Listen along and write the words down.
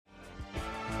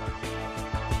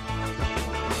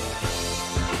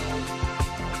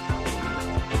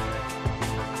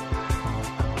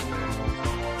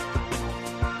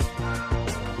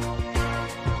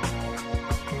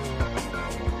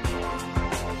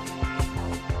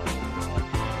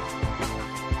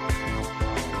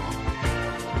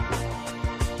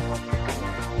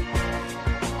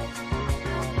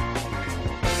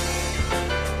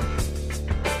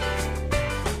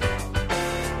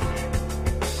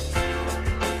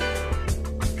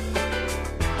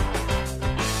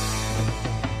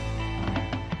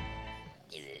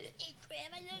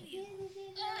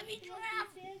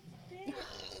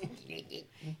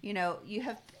You know, you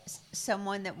have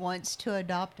someone that wants to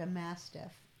adopt a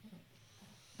Mastiff,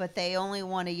 but they only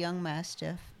want a young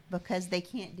Mastiff because they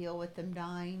can't deal with them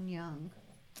dying young.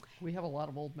 We have a lot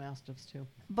of old Mastiffs, too.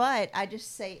 But I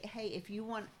just say, hey, if you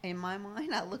want, in my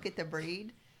mind, I look at the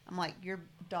breed. I'm like, your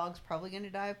dog's probably going to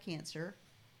die of cancer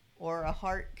or a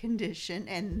heart condition,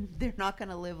 and they're not going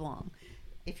to live long.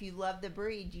 If you love the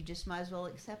breed, you just might as well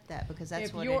accept that because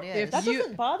that's what it is. That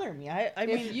doesn't bother me. I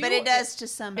mean, but it does to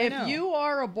some. If you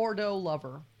are a Bordeaux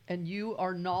lover and you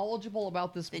are knowledgeable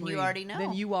about this breed, then you already know.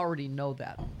 Then you already know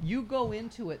that. You go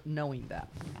into it knowing that.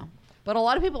 Yeah. But a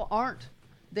lot of people aren't.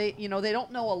 They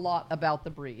don't know a lot about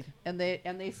the breed, and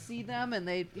they see them and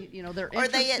they're interested. Or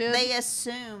they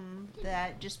assume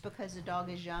that just because a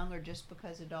dog is young or just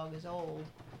because a dog is old,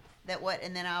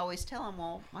 and then I always tell them,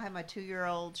 well, I had my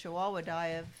 2-year-old Chihuahua die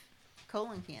of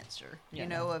colon cancer.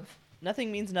 Yeah.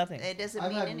 Nothing means nothing. It doesn't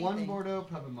mean anything. anything. I've had one Bordeaux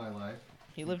pup in my life.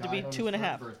 He lived to be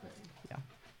 2.5. Birthday. Yeah.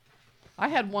 I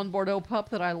had one Bordeaux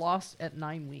pup that I lost at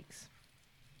 9 weeks.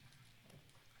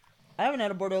 I haven't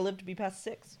had a Bordeaux live to be past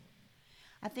 6.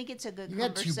 I think it's a good You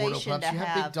had 2 conversation Bordeaux pups. to You have.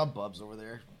 have big dumb bubs over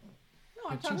there. No,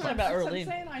 I'm talking talking about about Erlene. I'm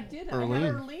saying I did it. Erlene. I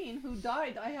had Erlene who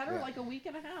died. I had her like a week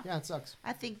and a half. Yeah, it sucks.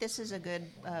 I think this is a good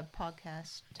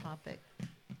podcast topic,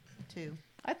 too.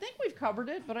 I think we've covered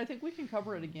it, but I think we can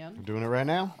cover it again. We're doing it right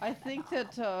now. I think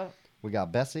that. We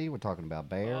got Bessie. We're talking about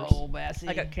bears. Oh, Bessie.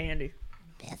 I got Candy.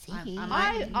 Bessie.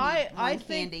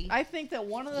 I think that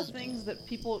one of the things that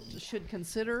people should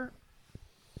consider,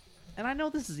 and I know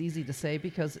this is easy to say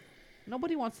because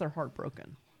nobody wants their heart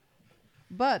broken,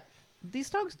 but these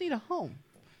dogs need a home.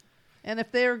 And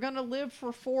if they're going to live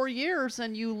for 4 years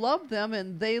and you love them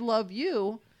and they love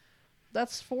you,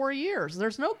 that's 4 years.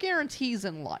 There's no guarantees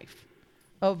in life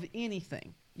of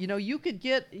anything. You could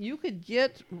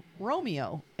get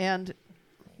Romeo, and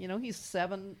he's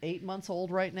 7-8 months old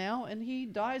right now, and he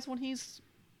dies when he's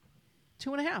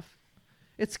 2.5.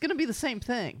 It's going to be the same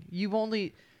thing. You've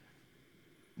only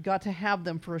got to have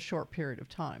them for a short period of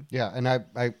time. Yeah, and I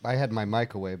had my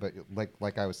mic away, but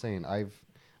like I was saying, I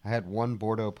had one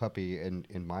Bordeaux puppy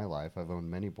in my life. I've owned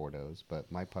many Bordeaux,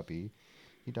 but my puppy,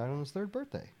 he died on his 3rd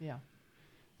birthday. Yeah.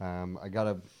 I got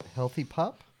a healthy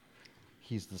pup.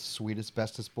 He's the sweetest,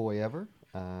 bestest boy ever.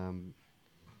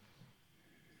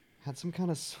 Had some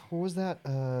kind of, what was that?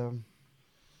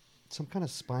 Some kind of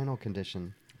spinal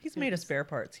condition. He's made of spare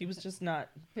parts. He was just not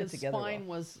put His together spine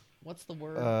well. was, what's the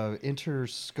word?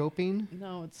 Interscoping?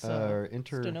 No, it's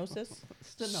Stenosis?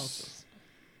 stenosis.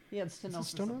 He had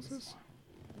stenosis. Stenosis?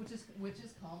 Which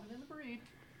is common in the breed.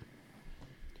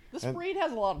 This breed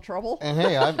has a lot of trouble. And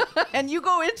hey, and you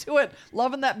go into it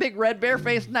loving that big red bear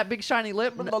face and that big shiny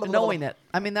lip, knowing it.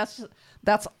 I mean, that's.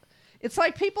 It's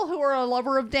like people who are a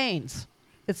lover of Danes.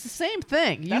 It's the same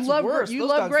thing. That's you love worse. you Those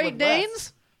love dogs Great live less.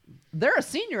 Danes. They're a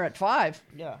senior at 5.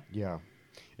 Yeah. yeah.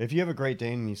 If you have a Great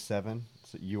Dane and he's 7,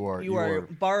 so you are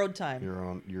borrowed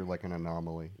time. You're like an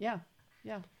anomaly. Yeah,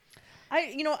 yeah.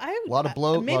 A lot of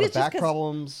bloat, a lot of back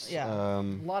problems. Yeah. A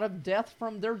lot of death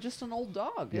from they're just an old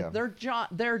dog. Yeah.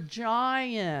 They're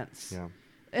giants. Yeah.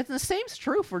 And the same's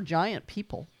true for giant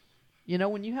people.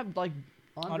 When you have like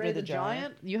Andre the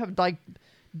Giant, you have like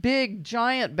big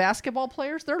giant basketball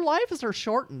players. Their lives are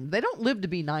shortened. They don't live to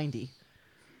be 90.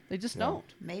 They just don't.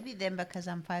 Maybe then because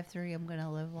I'm 5'3", I'm going to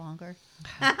live longer.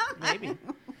 Maybe.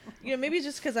 Maybe it's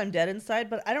just because I'm dead inside,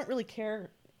 but I don't really care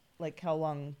like how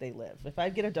long they live. If I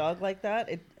get a dog like that,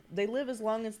 they live as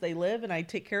long as they live, and I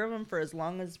take care of them for as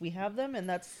long as we have them, and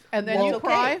that's and then you okay.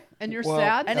 cry and you're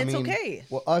sad, and it's okay.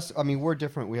 Well, we're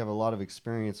different. We have a lot of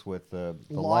experience with the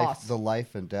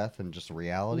life and death, and just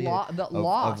reality.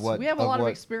 Loss. Of what, we have a lot of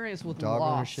what experience with dog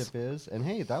loss. ownership is, and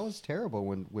hey, that was terrible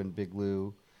when Big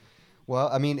Lou. Well,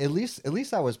 I mean, at least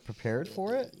I was prepared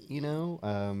for it. He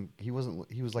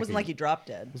wasn't. He was like like he dropped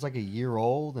dead. He was like a year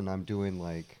old, and I'm doing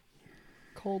like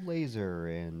cold laser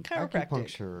and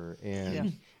acupuncture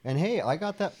and hey, I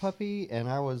got that puppy, and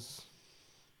I don't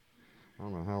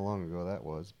know how long ago that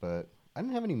was, but I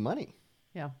didn't have any money.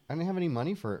 Yeah, I didn't have any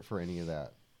money for any of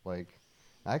that. Like,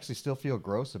 I actually still feel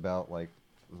gross about like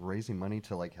raising money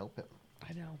to like help him.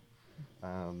 I know.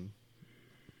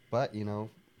 But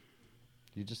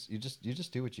you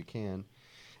just do what you can,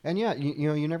 and yeah,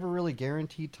 you never really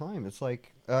guarantee time. It's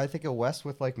like I think of Wes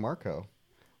with like Marco.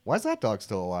 why is that dog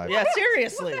still alive? Yeah,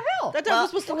 seriously. What the hell? That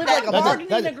dog was supposed to live like a That's- bargain.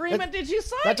 Bargaining agreement did you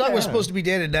sign? That dog was Yeah. supposed to be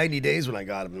dead in 90 days when I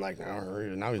got him. Like,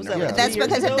 now he's Was never. that Yeah. like That's 2 years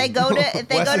because if ago?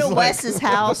 they go to Wes's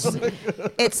house,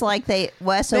 it's like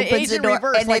Wes They opens age the in door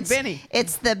reverse, and like it's Benny.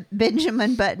 it's the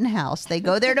Benjamin Button house. They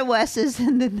go there to Wes's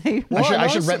and then they. I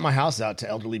should rent my house out to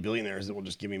elderly billionaires that will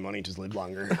just give me money to live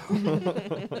longer.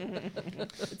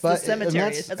 It's the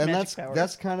cemetery. It has magic powers.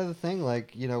 that's kind of the thing.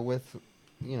 Like, it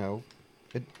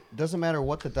doesn't matter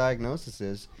what the diagnosis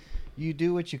is. You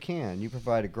do what you can. You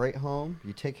provide a great home.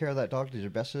 You take care of that dog to your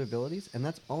best of your abilities, and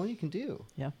that's all you can do.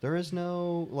 Yeah. There is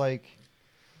no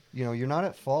you're not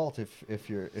at fault if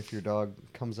your dog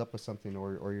comes up with something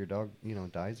or your dog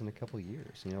dies in a couple of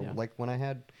years. Yeah. Like when I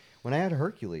had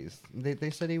Hercules, they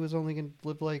said he was only going to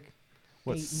live like 8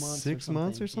 months or 6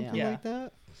 months or something. something Yeah. like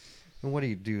that. And what do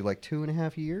you do? Like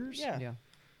 2.5 years? Yeah. Yeah.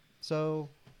 So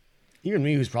Even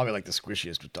me, who's probably like the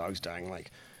squishiest with dogs dying,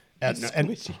 like,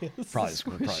 probably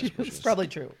squishiest. It's probably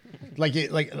true. Like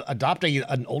adopting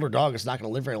an older dog is not going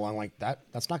to live very long like that.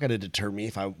 That's not going to deter me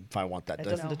if I want that. It to-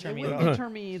 doesn't No, deter it me wouldn't at all. deter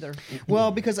me either. Well,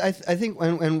 because I think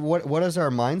and what is our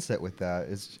mindset with that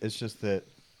is it's just that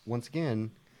once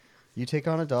again, you take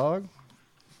on a dog,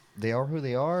 they are who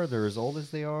they are, they're as old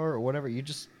as they are or whatever. You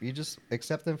just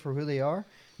accept them for who they are.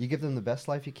 You give them the best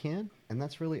life you can, and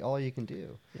that's really all you can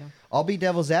do. Yeah. I'll be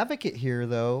devil's advocate here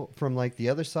though, from like the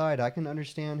other side. I can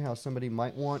understand how somebody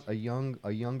might want a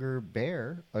younger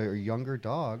bear or a younger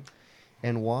dog.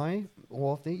 And why?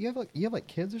 Well, if you have like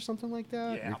kids or something like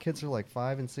that, Yeah. your kids are like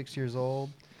 5 and 6 years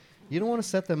old. You don't want to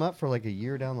set them up for like a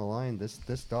year down the line. This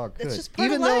dog could. It's just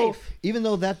part of life. Even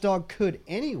though that dog could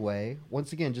anyway.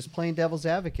 Once again, just playing devil's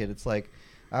advocate. It's like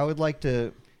I would like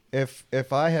to,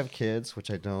 if I have kids, which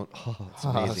I don't. Oh, it's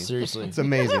amazing. Seriously. It's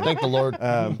amazing. Thank the Lord.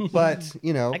 But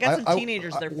I got some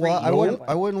teenagers, they're free. Well, No.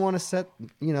 I wouldn't want to set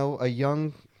a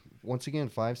young, once again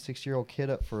 5-6-year-old kid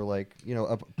up for like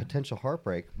a potential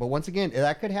heartbreak. But once again,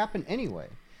 that could happen anyway.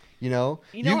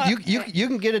 You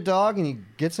can get a dog and he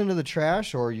gets into the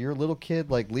trash, or your little kid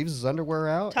like leaves his underwear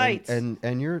out, Tights. and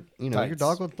your your Tights.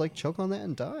 dog would like choke on that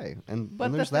and die, and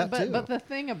there's that too. But the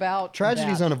thing about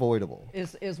Tragedy's that unavoidable.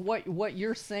 is what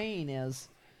you're saying is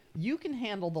you can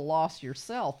handle the loss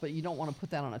yourself, but you don't want to put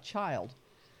that on a child.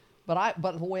 But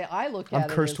the way I look I'm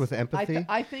at it cursed is with empathy,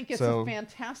 I think it's so- a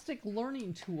fantastic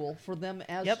learning tool for them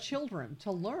as Yep. children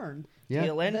to learn Yeah.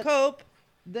 Deal and That- cope.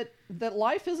 that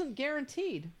life isn't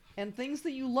guaranteed and things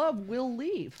that you love will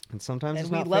leave. And sometimes And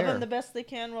it's we not love fair. them the best they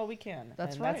can while we can.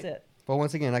 That's and right. That's it. But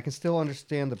once again, I can still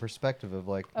understand the perspective of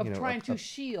like Of trying to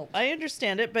shield. I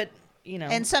understand it, but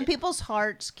And some people's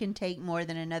hearts can take more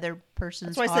than another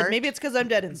person's that's why I heart. said maybe it's because I'm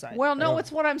dead inside. Well, no,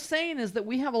 it's what I'm saying is that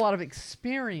we have a lot of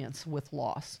experience with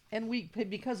loss, and we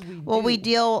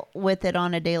deal with it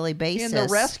on a daily basis. in the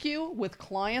rescue with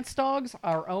clients' dogs,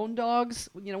 our own dogs.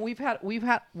 We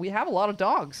have a lot of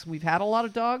dogs. We've had a lot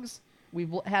of dogs.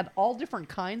 We've had all different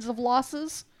kinds of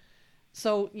losses,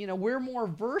 so we're more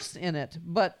versed in it.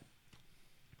 But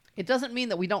it doesn't mean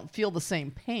that we don't feel the same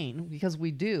pain, because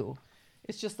we do.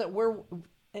 It's just that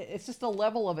it's just a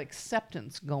level of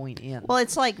acceptance going in. Well,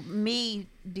 it's like me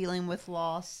dealing with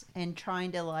loss and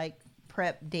trying to like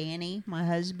prep Danny, my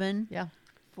husband, yeah.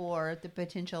 for the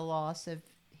potential loss of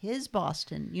his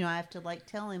Boston. I have to like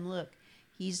tell him, look,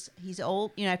 he's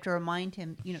old. I have to remind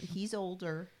him, he's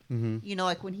older. Mm-hmm.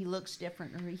 Like when he looks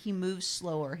different or he moves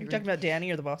slower. You're talking about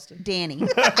Danny or the Boston? Danny.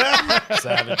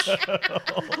 Savage.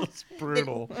 It's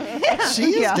brutal. She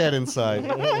is Yeah. dead inside.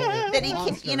 That he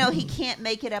can't, he can't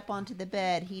make it up onto the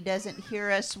bed. He doesn't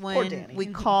hear us when Danny. we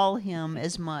call him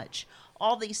as much.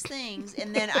 All these things,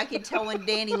 and then I can tell when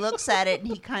Danny looks at it and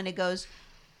he kind of goes,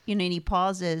 and he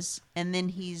pauses, and then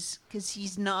he's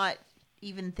not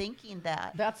even thinking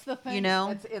that. That's the thing.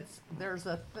 There's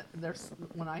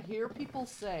when I hear people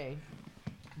say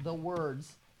the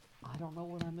words, I don't know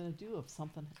what I'm going to do if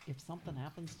something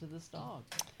happens to this dog.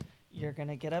 You're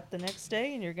gonna get up the next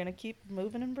day and you're gonna keep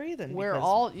moving and breathing. Where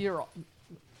because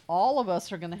all of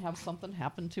us are going to have something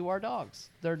happen to our dogs.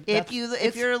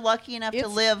 If you're lucky enough to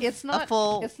live it's not, a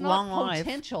full it's not long life,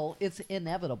 potential. It's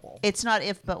inevitable. it's not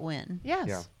if but when. Yes,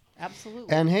 Yeah.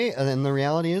 absolutely. And hey, and the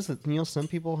reality is that some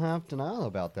people have denial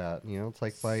about that.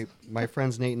 It's like my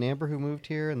friends Nate and Amber who moved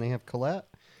here, and they have Colette,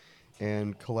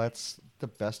 and Colette's the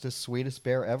bestest, sweetest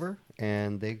bear ever,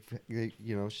 and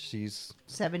she's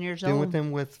 7 years been old. with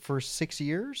them for 6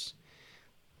 years.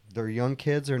 Their young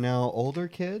kids are now older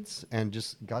kids, and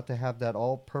just got to have that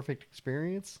all perfect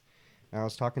experience. And I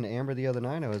was talking to Amber the other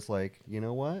night. I was like, you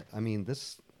know what? I mean,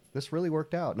 this really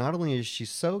worked out. Not only is she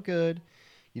so good,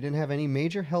 you didn't have any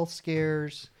major health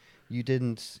scares. You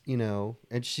didn't,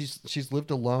 and she's lived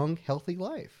a long, healthy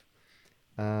life.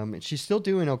 And she's still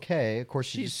doing okay. Of course,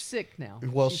 she's sick now.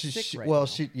 Well, she's sick right well,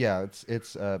 now.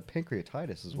 it's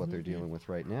pancreatitis is what they're dealing with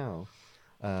right now.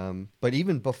 But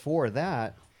even before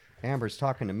that, Amber's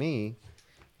talking to me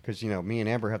because me and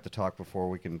Amber have to talk before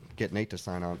we can get Nate to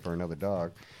sign on for another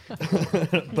dog.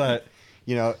 But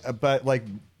like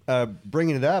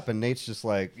bringing it up, and Nate's just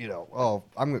like, oh,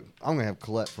 I'm gonna have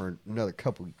Colette for another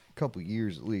couple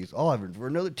years at least. I'll have her for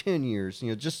another 10 years.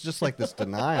 Just like this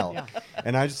denial. Yeah.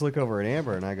 And I just look over at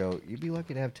Amber and I go, you'd be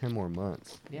lucky to have 10 more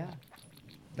months. Yeah.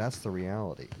 That's the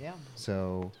reality. Yeah.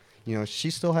 So,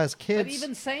 she still has kids. But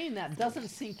even saying that doesn't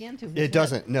sink into his it head.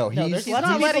 doesn't. No, there's lots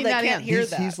of people that can't hear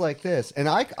that. He's like this, and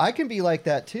I can be like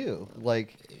that too.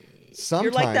 Like sometimes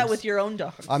you're like that with your own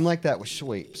dogs. I'm like that with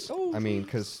Schweppes. Oh. I mean,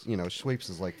 because Schweppes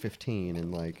is like 15,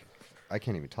 and like I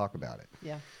can't even talk about it.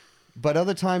 Yeah. But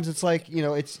other times it's like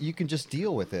you can just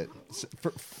deal with it.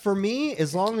 For me,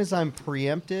 as long as I'm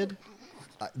preempted,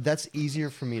 that's easier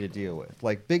for me to deal with.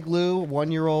 Like Big Lou,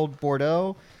 1-year-old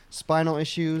Bordeaux, spinal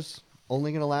issues,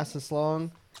 only going to last this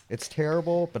long. It's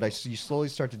terrible, but you slowly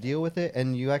start to deal with it,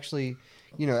 and you actually,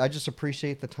 I just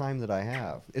appreciate the time that I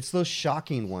have. It's those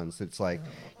shocking ones. It's like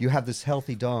you have this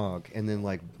healthy dog, and then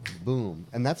like boom,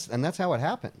 and that's how it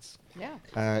happens. Yeah.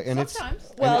 And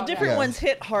sometimes. Different ones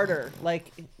hit harder. Like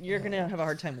you're gonna have a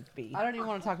hard time with B. I don't even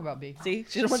want to talk about B. See,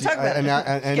 she doesn't want to talk about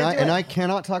it. I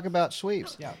cannot talk about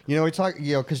Schweppes. Yeah. We talk,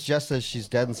 because Jess says she's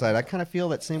dead inside. I kind of feel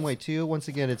that same way too. Once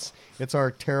again, it's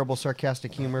our terrible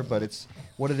sarcastic humor, but it's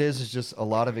what it is just a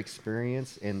lot of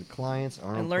experience and clients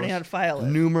and learning how to file it.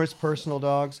 Numerous personal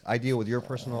dogs. I deal with your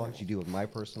personal dogs. You deal with my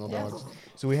personal dogs.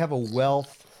 So we have a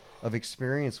wealth of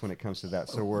experience when it comes to that.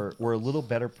 So we're a little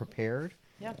better prepared.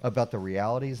 Yeah. About the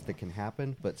realities that can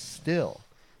happen, but still,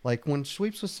 like when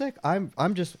Schweppes was sick, I'm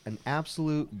just an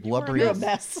absolute blubbering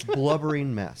mess.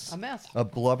 blubbering mess. A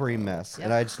blubbering mess, Yep.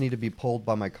 and I just need to be pulled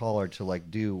by my collar to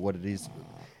like do what it is.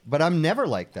 But I'm never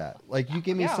like that. Like you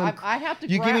give me some. I have to.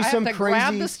 You give me some crazy.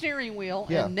 Grab the steering wheel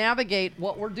and navigate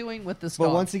what we're doing with this. But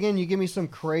dog. once again, you give me some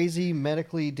crazy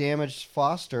medically damaged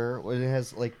Foster. It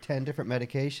has like 10 different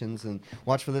medications, and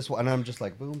watch for this one, and I'm just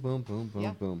like boom, boom, boom,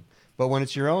 boom, boom. But when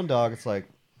it's your own dog, it's like,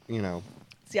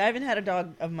 See, I haven't had a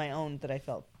dog of my own that I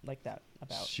felt like that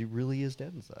about. She really is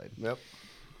dead inside. Yep.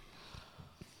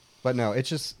 But no, it's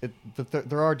just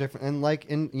there are different, and like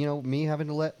me having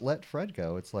to let Fred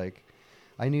go. It's like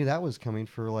I knew that was coming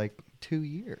for like 2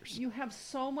 years. You have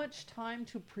so much time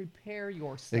to prepare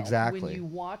yourself Exactly. when you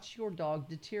watch your dog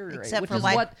deteriorate, Except which for is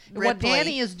like what Ripley.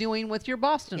 Danny is doing with your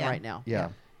Boston Yeah. right now. Yeah.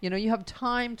 You have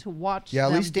time to watch. Yeah, at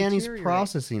them least Danny's deteriorate.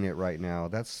 processing it right now.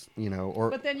 That's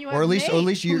or But then you or have at least Nate,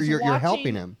 who's you're helping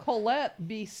watching him. Colette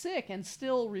be sick and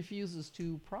still refuses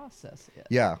to process it.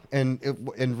 Yeah, and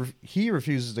he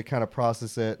refuses to kind of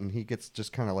process it, and he gets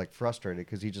just kind of like frustrated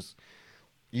because you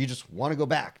just want to go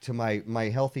back to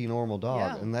my healthy normal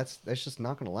dog, Yeah. and that's just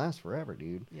not going to last forever,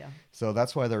 dude. Yeah. So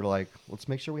that's why they're like, let's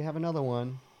make sure we have another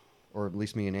one, or at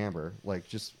least me and Amber, like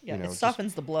just it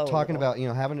softens the blow. talking about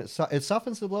having it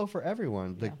softens the blow for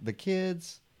everyone, the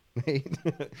kids.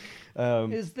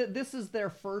 This is their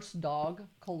first dog?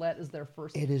 Colette is their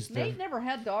first. It is. Nate never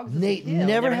had dogs. As Nate a kid.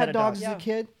 never had dogs dog. as a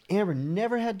kid. Amber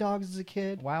never had dogs as a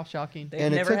kid. Wow, shocking. They've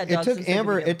And never had dogs since they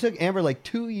were young. it took Amber like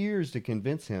 2 years to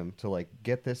convince him to like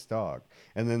get this dog.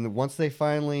 And then once they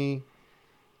finally,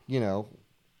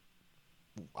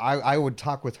 I would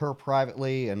talk with her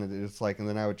privately, and it's like, and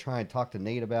then I would try and talk to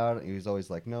Nate about it. He was always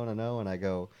like, no. And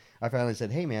I finally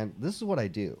said, hey man, this is what I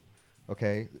do.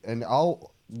 Okay. And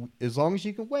as long as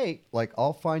you can wait, like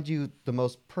I'll find you the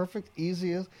most perfect,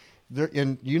 easiest there.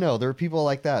 And there are people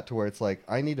like that to where it's like,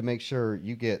 I need to make sure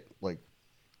you get like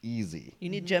easy. You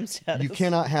need gem status. You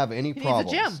cannot have any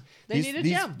problems. Needs a gem. They need a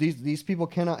gem. These people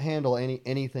cannot handle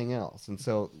anything else, and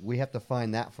so we have to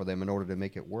find that for them in order to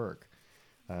make it work.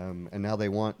 And now they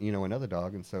want another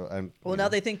dog, and so now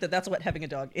they think that that's what having a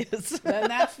dog is.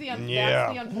 And that's the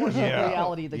unfortunate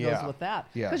reality that goes with that.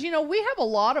 Yeah. Because we have a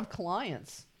lot of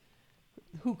clients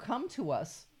who come to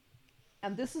us,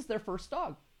 and this is their first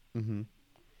dog,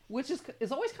 which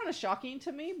is always kind of shocking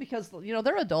to me because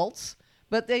they're adults.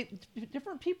 But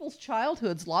different people's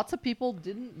childhoods. Lots of people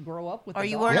didn't grow up with. Or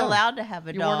you dog. weren't allowed to have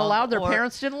a dog. You weren't allowed. Their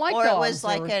parents didn't like or dogs. Or it was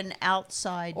like an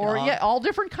outside dog. Or all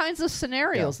different kinds of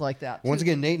scenarios like that. Once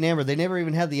again, Nate and Amber, they never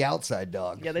even had the outside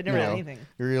dog. Yeah, they never had anything.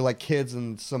 You're like kids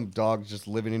and some dogs just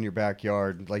living in your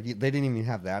backyard. Like they didn't even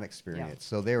have that experience.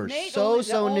 Yeah. So they were Nate so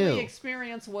the new. only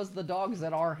experience was the dogs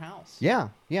at our house. Yeah.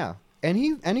 And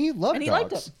he loved dogs. And he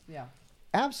liked them. Yeah.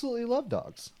 Absolutely loved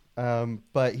dogs.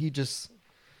 But he just,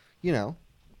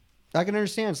 I can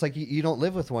understand. It's like you don't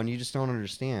live with one. You just don't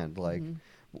understand. Like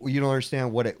you don't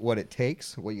understand what it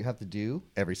takes, what you have to do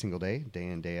every single day, day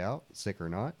in, day out, sick or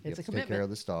not. You It's have a to take care commitment. of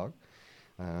this dog.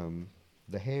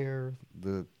 The hair,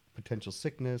 the potential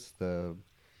sickness, the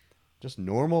just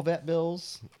normal vet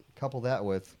bills. Couple that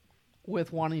with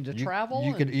wanting to travel.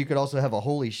 You could also have a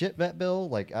holy shit vet bill,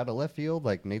 like out of left field,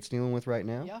 like Nate's dealing with right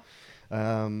now.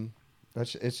 Yeah.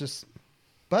 It's just,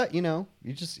 but you know,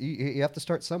 you have to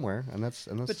start somewhere, and that's.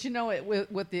 But you know,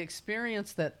 with the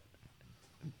experience that,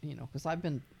 you know, because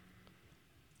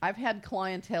I've had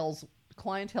clientele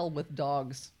with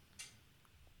dogs.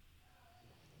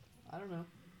 I don't know,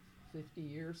 50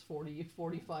 years, 40,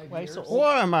 45 years.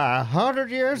 What am I,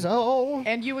 100 years old?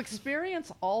 And you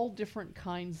experience all different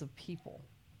kinds of people.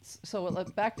 So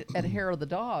back at Hair of the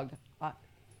Dog,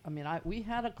 we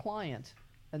had a client,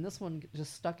 and this one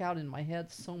just stuck out in my head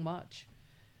so much,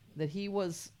 that he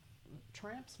was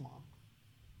Tramp's mom.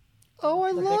 Oh,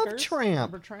 I love Vickers? Tramp.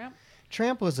 Remember Tramp?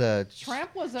 Tramp was a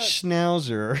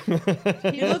schnauzer.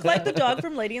 He looked like the dog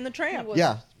from Lady and the He Tramp. was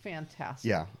Yeah. fantastic.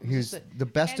 Yeah, he was the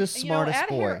bestest, And, smartest at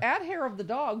boy. At Hair of the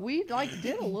Dog, we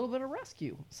did a little bit of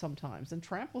rescue sometimes, and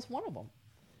Tramp was one of them.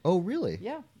 Oh, really?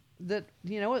 Yeah. That,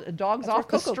 you know, a dog's That's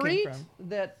off where the Coco came street,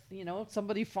 that, you know,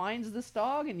 somebody finds this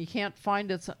dog and you can't find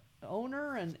its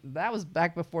owner, and that was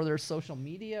back before there's social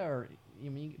media, or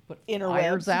you could put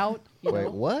flyers Interwebs. out. You Wait,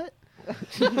 know? what?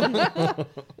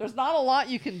 There's not a lot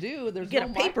you can do. There's Get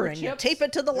no a paper and you microchips. tape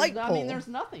it to the light I pole. mean, there's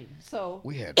nothing. So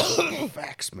We had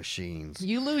fax machines.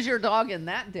 you lose your dog in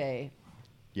that day.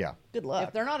 Yeah, Good luck.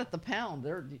 If they're not at the pound,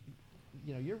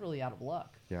 you're really out of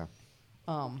luck. yeah.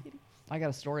 I got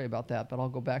a story about that, but I'll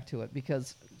go back to it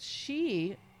because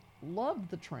she loved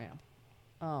the Tramp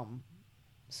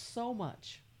so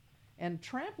much. And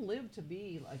Tramp lived to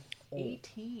be like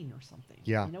 18 or something.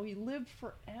 Yeah. You know, he lived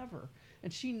forever.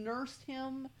 And she nursed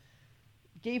him,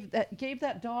 gave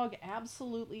that dog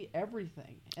absolutely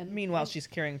everything. And Meanwhile, she's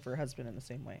caring for her husband in the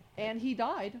same way. and he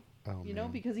died, Oh, you know,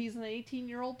 man. because he's an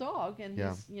 18-year-old dog, and Yeah.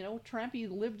 he's, you know, Trampy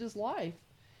lived his life,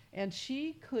 and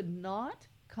she could not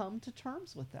come to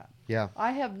terms with that. Yeah.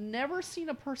 I have never seen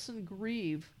a person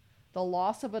grieve the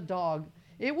loss of a dog.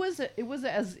 It was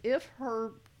as if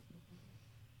her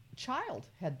child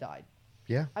had died.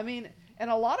 Yeah. I mean, and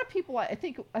a lot of people, I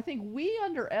think we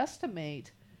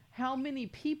underestimate how many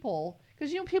people,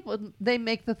 because, you know, people, they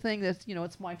make the thing that, you know,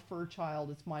 it's my fur child,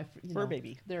 it's my Fur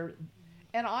baby.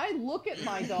 And I look at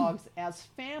my dogs as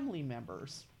family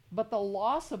members, but the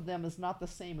loss of them is not the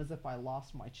same as if I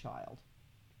lost my child.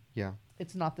 Yeah.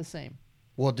 It's not the same.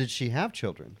 Well, did she have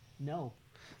children? No.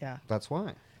 Yeah. That's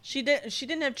why. She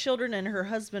didn't have children, and her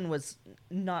husband was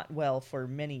not well for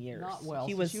many years. Not well.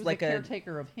 He So was she was like a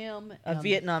caretaker of him. a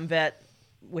Vietnam vet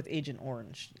with Agent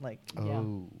Orange. Like, Yeah.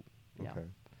 Oh. Yeah. Okay.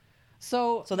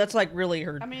 So that's like really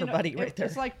her buddy it- right there.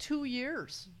 It's like 2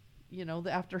 years, you know,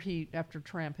 after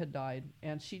Tramp had died,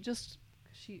 and she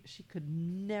could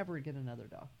never get another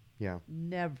dog. Yeah.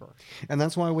 Never. And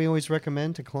that's why we always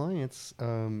recommend to clients,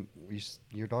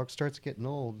 your dog starts getting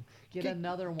old. Get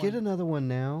another one. Get another one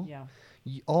now. Yeah.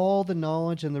 All the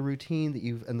knowledge and the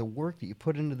routine and the work that you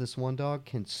put into this one dog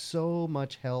can so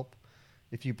much help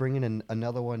if you bring in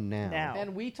another one now.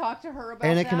 And we talked to her about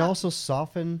And that. it can also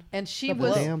soften And she the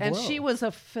was damn and blow. she was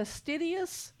a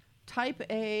fastidious type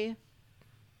A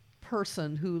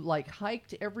person who like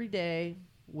hiked every day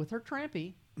with her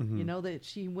Trampy. Mm-hmm. You know that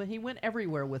he went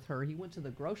everywhere with her. He went to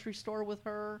the grocery store with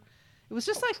her. It was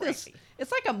just like this.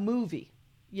 It's like a movie,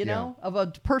 you Yeah. know, of a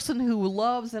person who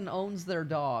loves and owns their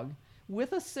dog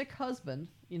with a sick husband,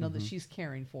 you know, Mm-hmm. that she's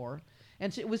caring for.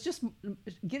 And it was just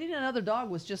getting another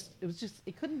dog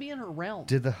it couldn't be in her realm.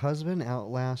 Did the husband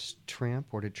outlast Tramp,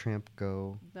 or did Tramp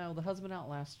go? No, the husband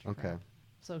outlasted Tramp. Okay.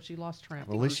 So she lost Tramp.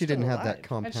 Well, at least she didn't have that alive.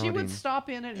 compounding. And she would stop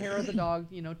in at Hair of the Dog,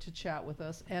 you know, to chat with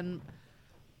us. And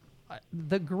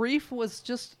the grief was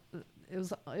just,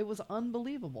 it was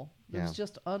unbelievable. It Yeah. was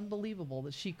just unbelievable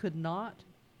that she could not,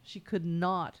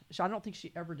 I don't think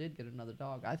she ever did get another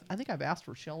dog. I think I've asked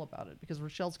Rochelle about it because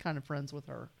Rochelle's kind of friends with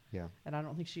her. Yeah. And I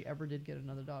don't think she ever did get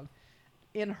another dog.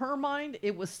 In her mind,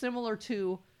 it was similar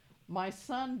to my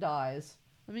son dies.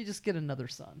 Let me just get another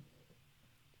son.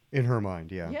 In her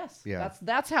mind, yeah. Yes. Yeah.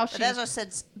 That's how she. But as I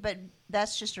said, but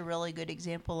that's just a really good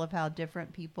example of how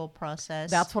different people process.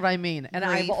 That's what I mean. And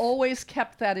I've grief. always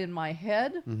kept that in my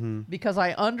head because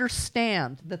I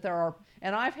understand that there are,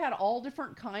 and I've had all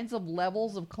different kinds of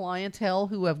levels of clientele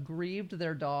who have grieved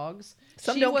their dogs.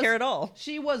 Some don't care at all.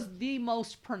 She was the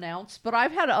most pronounced, but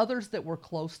I've had others that were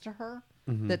close to her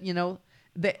that, you know,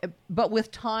 but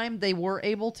with time they were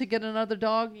able to get another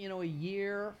dog, you know, a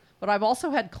year. But I've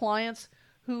also had clients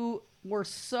who were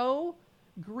so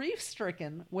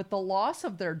grief-stricken with the loss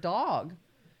of their dog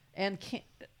And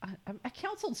I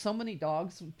counseled so many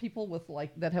dogs, people with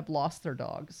like that have lost their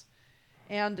dogs,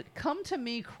 and come to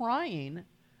me crying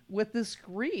with this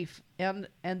grief, and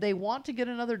they want to get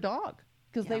another dog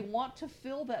because they want to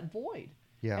fill that void.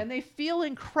 Yeah. And they feel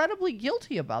incredibly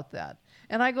guilty about that.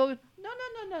 And I go,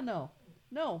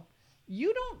 no.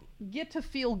 You don't get to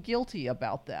feel guilty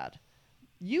about that.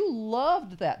 You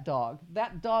loved that dog.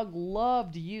 That dog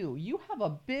loved you. You have a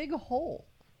big hole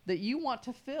that you want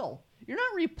to fill. You're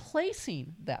not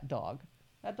replacing that dog.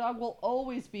 That dog will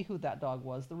always be who that dog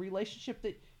was. The relationship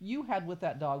that you had with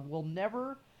that dog will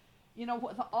never,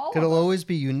 it'll always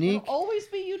be unique. It'll always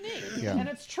be unique. Yeah. And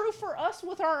it's true for us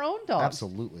with our own dogs.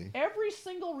 Absolutely. Every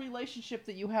single relationship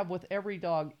that you have with every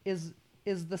dog is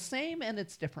the same, and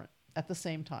it's different at the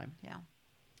same time. Yeah.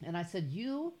 And I said,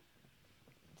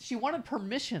 she wanted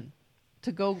permission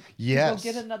to go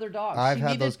get another dog. I've she had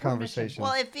needed those permission. conversations.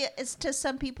 Well, if it's to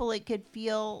some people, it could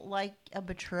feel like a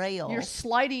betrayal. You're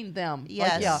slighting them.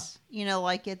 Yes.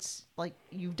 Like it's like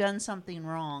you've done something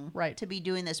wrong, right, to be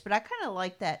doing this. But I kind of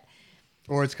like that.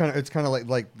 Or it's kind of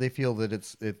like they feel that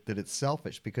it's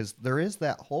selfish because there is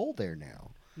that hole there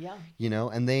now. Yeah.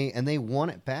 And they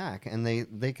want it back, and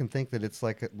they can think that it's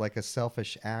like a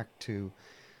selfish act to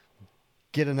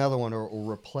get another one or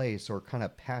replace or kind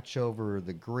of patch over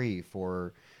the grief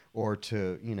or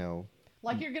to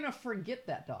like you're gonna forget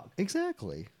that dog.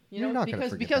 Exactly. You're not gonna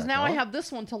forget because that now dog. I have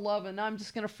this one to love, and I'm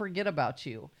just gonna forget about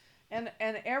you. And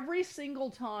every single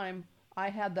time I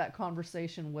had that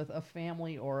conversation with a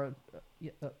family or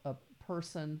a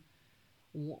person,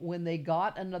 when they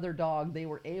got another dog, they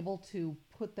were able to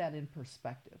put that in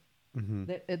perspective.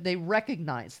 Mm-hmm. They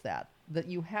recognize that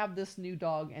you have this new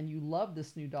dog and you love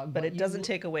this new dog, but it doesn't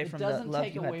take away from the love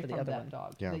you had for the other one.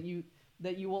 Dog. Yeah.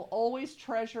 That you will always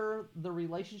treasure the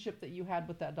relationship that you had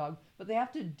with that dog, but they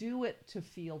have to do it to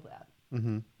feel that.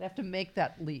 Mm-hmm. They have to make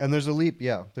that leap. And there's a leap.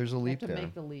 Yeah, there's a leap there. there. To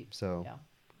make the leap. So. Yeah.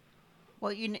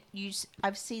 Well,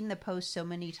 I've seen the post so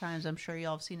many times. I'm sure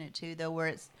y'all have seen it too, though, where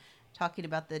it's talking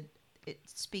about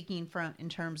speaking from in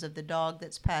terms of the dog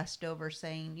that's passed over,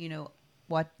 saying,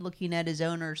 looking at his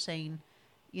owner, saying,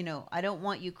 I don't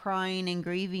want you crying and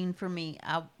grieving for me.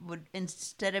 I would,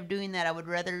 instead of doing that, I would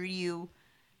rather you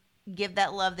give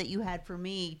that love that you had for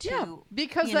me to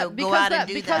because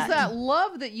that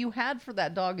love that you had for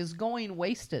that dog is going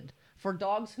wasted for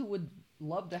dogs who would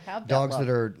love to have that dogs love.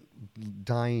 That are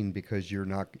dying because you're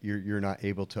not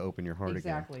able to open your heart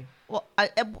exactly. again. Well,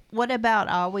 what about,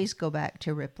 I always go back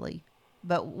to Ripley,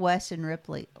 but Wes and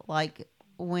Ripley, like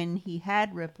when he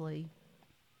had Ripley,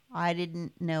 I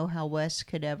didn't know how Wes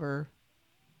could ever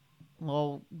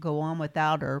go on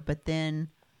without her, but then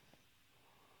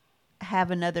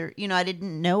have another, I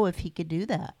didn't know if he could do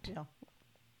that. Yeah.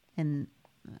 And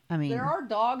I mean, there are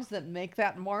dogs that make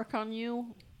that mark on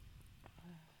you.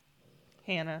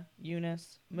 Hannah,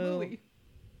 Eunice, Moo.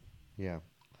 Yeah.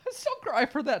 I still cry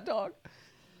for that dog.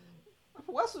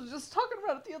 Wes was just talking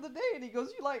about it the other day, and he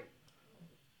goes,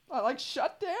 I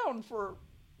shut down for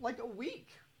like a week.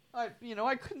 I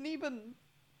couldn't even.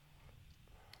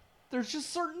 There's just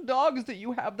certain dogs that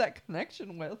you have that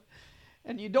connection with,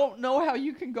 and you don't know how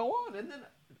you can go on. And then,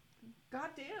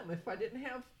 goddamn, if I didn't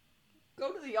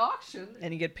go to the auction,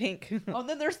 and you get Pink. Oh, and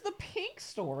then there's the Pink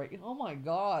story. Oh my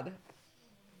God,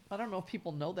 I don't know if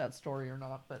people know that story or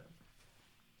not, but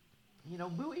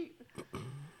Bowie,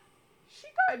 she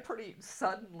died pretty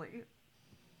suddenly,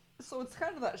 so it's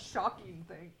kind of that shocking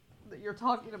thing that you're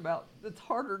talking about. That's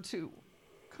harder to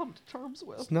come to terms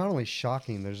with. It's not only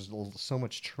shocking, there's so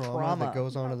much trauma that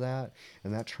goes on to that,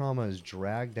 and that trauma is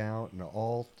dragged out, and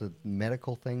all the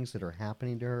medical things that are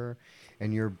happening to her,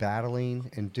 and you're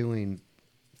battling and doing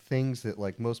things that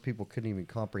like most people couldn't even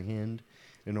comprehend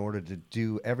in order to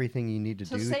do everything you need to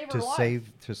do to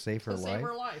save her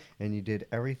life. And you did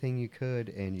everything you could,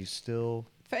 and you still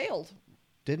failed.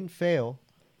 Didn't fail,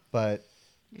 but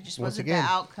it just wasn't the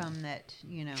outcome that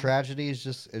Tragedy is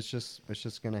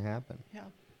just going to happen. Yeah.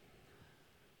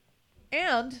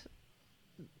 And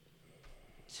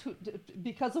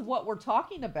because of what we're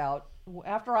talking about,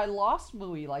 after I lost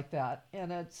Mooey like that,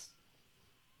 and it's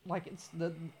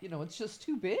just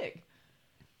too big.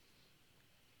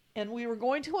 And we were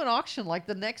going to an auction like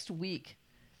the next week,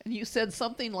 and you said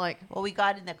something like, well, we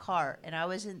got in the car, and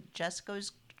Jessica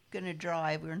was going to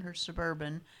drive. We were in her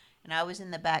Suburban, and I was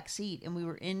in the back seat, and we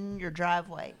were in your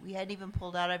driveway. We hadn't even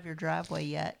pulled out of your driveway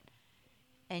yet.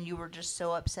 And you were just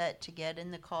so upset to get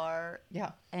in the car.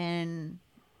 Yeah. And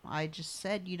I just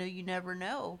said, you never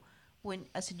know. When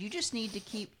I said, you just need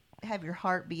to have your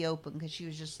heart be open, because she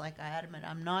was just like adamant.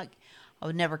 I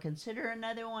would never consider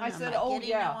another one. I said, oh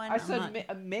yeah. I said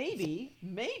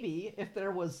maybe if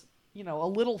there was a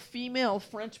little female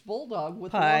French bulldog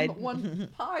with Pied. one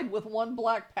pied with one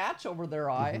black patch over their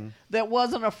eye that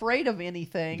wasn't afraid of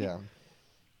anything.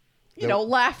 Yeah.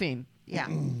 Laughing. Yeah.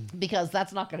 Because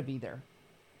that's not going to be there.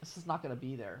 This is not going to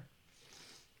be there.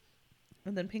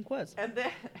 And then Pink was. And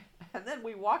then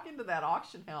we walk into that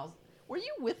auction house. Were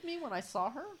you with me when I saw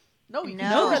her? No, you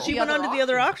No. were at She the went other on to the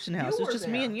other auction You house. It was were just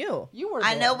there. me and you. You were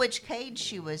I there. know which cage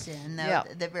she was in. Yeah.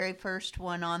 The very first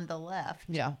one on the left.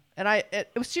 Yeah, and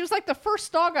she was like the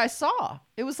first dog I saw.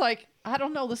 It was like, I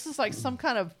don't know. This is like some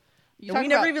kind of. And we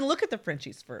never even look at the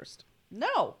Frenchies first.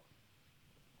 No.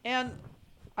 And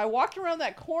I walked around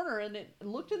that corner and it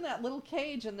looked in that little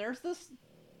cage, and there's this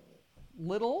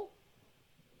little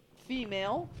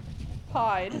female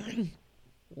pied,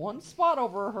 one spot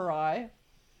over her eye,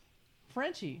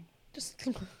 Frenchie. Just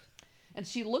And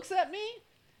she looks at me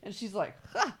and she's like,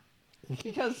 ha!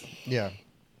 Because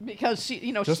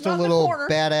she, Just she's a not little in the corner.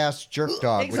 badass jerk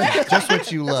dog. Exactly. Which is just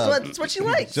what you love. That's what she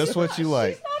likes. Just what you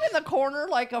like. She's not in the corner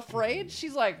like afraid.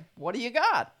 She's like, what do you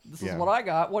got? This is Yeah. what I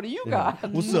got. What do you got?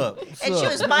 What's up? And she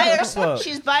was by herself.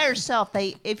 She's by herself.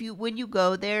 When you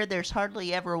go there, there's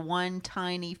hardly ever one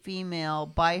tiny female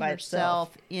by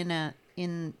herself in that.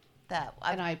 And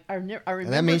I remember.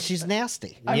 And that means she's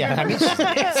nasty. Yeah, I mean, like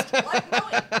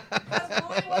Millie. Because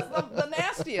Millie was the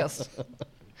nastiest.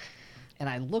 And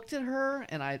I looked at her,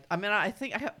 and I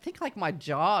think like my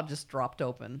jaw just dropped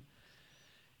open,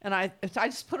 and I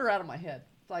just put her out of my head.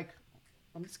 Like,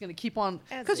 I'm just gonna keep on,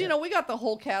 because we got the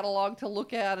whole catalog to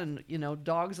look at, and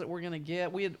dogs that we're gonna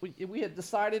get. We had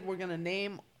decided we're gonna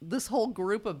name this whole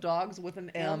group of dogs with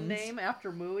an M name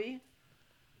after Mooey.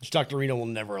 Dr. Reno will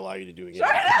never allow you to do it again.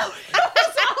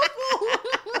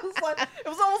 It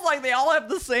was almost like they all have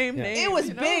the same name. It was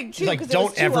big too. Like, 'cause don't it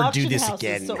was two ever do auction this houses,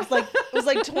 again. So it was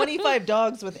like 25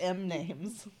 dogs with M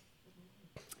names.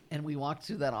 And we walked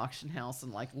through that auction house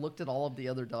and like looked at all of the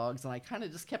other dogs, and I kind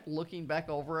of just kept looking back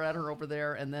over at her over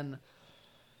there, and then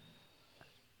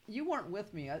you weren't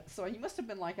with me, so you must have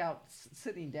been like out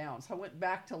sitting down. So I went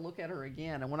back to look at her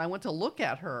again, and when I went to look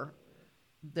at her,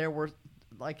 there were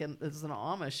there's an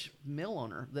Amish mill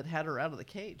owner that had her out of the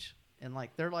cage, and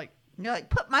like they're like, You're like,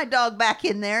 put my dog back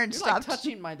in there and you're stop like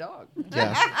touching my dog.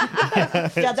 Yeah.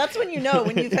 Yeah, that's when you know,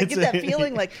 when you get that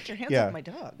feeling like, put your hands Yeah. off my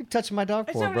dog. You touching my dog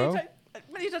I for, said, bro?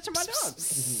 What are you touching my dog?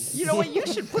 You know what? You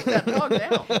should put that dog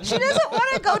down. She doesn't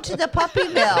want to go to the puppy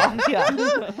mill.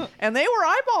 Yeah. And they were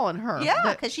eyeballing her.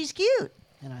 Yeah, because she's cute.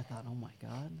 And I thought, oh my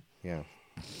God. Yeah.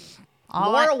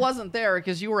 Laura wasn't there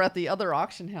because you were at the other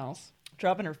auction house.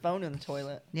 Dropping her phone in the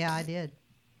toilet. Yeah, I did.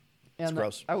 And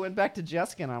gross. I went back to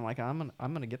Jessica and I'm like, I'm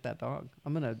gonna get that dog.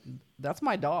 That's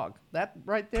my dog. That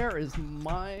right there is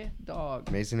my dog.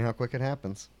 Amazing how quick it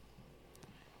happens.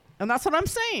 And that's what I'm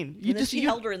saying. And then she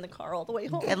held her in the car all the way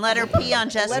home. And let her pee on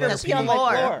Let her Jessica's pee on my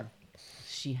floor.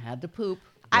 She had to poop.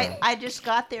 I just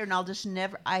got there and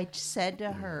I said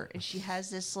to her, and she has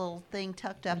this little thing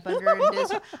tucked up under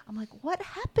her. I'm like, what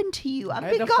happened to you?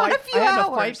 I've been gone a few hours. I had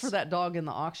to fight for that dog in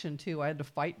the auction too. I had to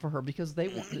fight for her because they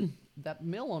wanted, that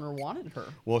mill owner wanted her.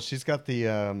 Well, she's got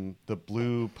the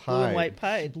blue pied. Blue and white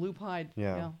pied. Blue pied.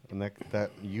 Yeah. And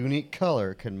that unique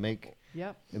color can make.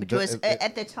 Yep. Which was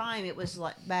at the time, it was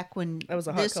like back when That was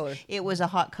a hot color. It was a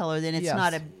hot color. Then it's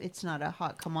Yes. not a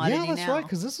hot commodity Yeah, that's now. right.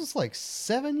 Because this was like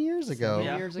 7 years ago.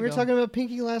 7 years We were ago. talking about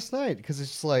Pinky last night because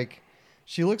it's like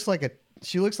she looks like an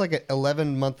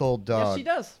 11-month-old Yeah, dog. she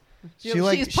does. She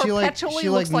like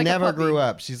like never a puppy. grew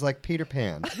up. She's like Peter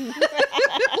Pan.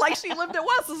 Like she lived at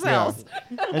Wes's Yeah. house.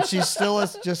 And she's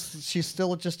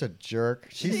still just a jerk.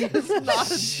 She's not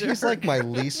a she's like my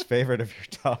least favorite of your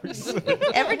dogs.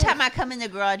 Every time I come in the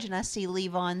garage and I see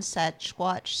Levon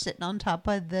Sasquatch sitting on top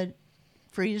of the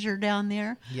freezer down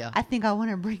there, Yeah. I think I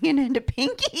want to bring it into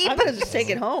Pinky. I'm going to just take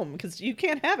it home because you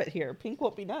can't have it here. Pink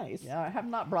won't be nice. Yeah, I have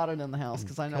not brought it in the house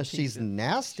because I know Because she's Pink-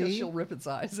 nasty. She'll rip its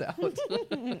eyes out.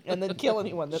 And then kill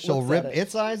anyone that She'll looks rip at it.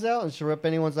 its eyes out, and she'll rip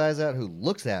anyone's eyes out who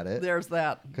looks at it. There's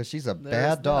that. Because she's a There's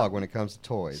bad dog that. when it comes to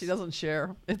toys. She doesn't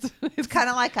share. It's Kind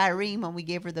of like Irene when we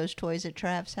gave her those toys at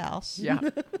Trav's house. yeah.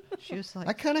 She was I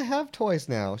like, kind of have toys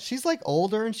now. She's like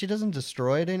older and she doesn't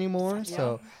destroy it anymore.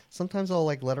 So sometimes I'll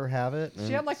like let her have it.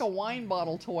 She had like a wine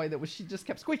bottle toy that was she just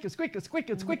kept squeaking, squeaking,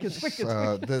 squeaking, squeaking, squeaking.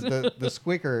 the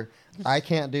squeaker I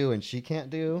can't do and she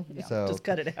can't do. So Just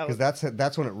cut it out. because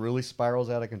that's when it really spirals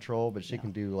out of control. But she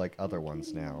can do like other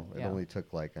ones now. It Yeah. only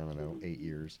took like I don't know 8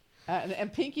 years.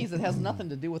 And Pinky's, it has nothing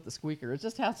to do with the squeaker. It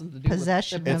just has to do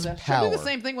Possession. with It's She'll do power. the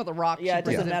same thing with a rock. Yeah, She it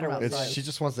brings doesn't in matter from what It's outside. she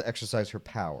just wants to exercise her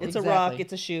power. It's a Exactly. rock,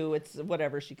 it's a shoe, it's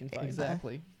whatever she can find.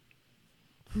 Exactly.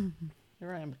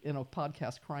 Here I am in a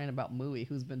podcast crying about Mooey,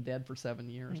 who's been dead for 7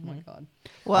 years. My God.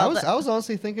 Well, I was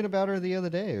honestly thinking about her the other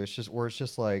day. It's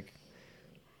just like,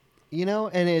 you know,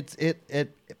 and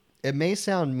it may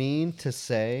sound mean to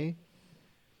say,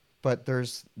 but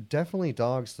there's definitely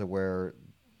dogs that where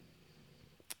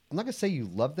I'm not gonna say you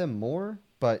love them more,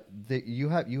 but you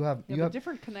have a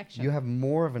different connection. You have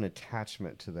more of an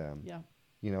attachment to them. Yeah.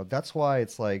 You know, that's why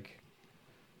it's like,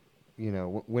 you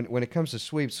know, when it comes to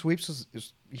Sweeps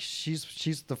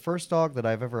she's the first dog that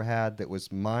I've ever had that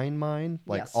was mine,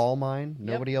 like Yes. all mine, Yep.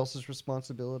 nobody else's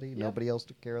responsibility. Yep. Nobody else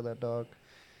took care of that dog.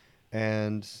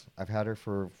 And I've had her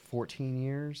for 14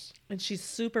 years. And she's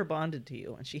super bonded to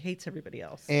you, and she hates everybody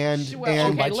else. And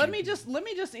Okay, But let you-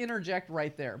 me just interject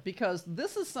right there, because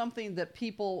this is something that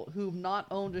people who've not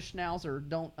owned a Schnauzer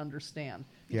don't understand.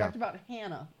 You Yeah. talked about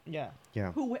Hannah, Yeah.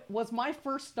 yeah, who was my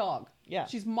first dog. Yeah.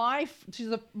 She's my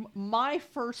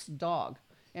first dog,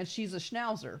 and she's a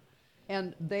Schnauzer,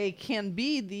 and they can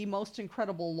be the most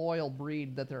incredible loyal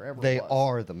breed that there ever they was.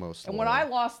 are the most. And when loyal. I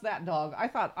lost that dog, I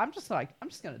thought I'm just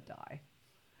gonna die,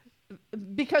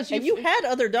 because And you had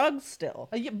other dogs still.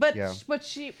 yeah, but Yeah.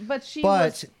 she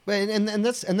was. and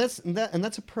that's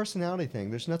a personality thing.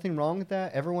 There's nothing wrong with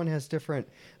that. Everyone has different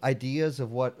ideas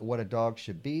of what a dog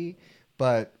should be,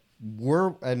 but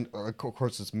and of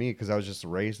course it's me because I was just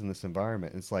raised in this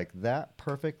environment. It's like that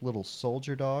perfect little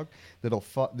soldier dog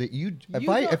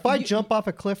if I jump off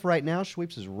a cliff right now,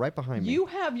 Sweeps is right behind me. You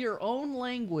have your own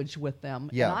language with them,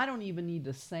 Yeah. and I don't even need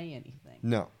to say anything.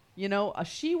 No. You know,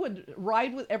 she would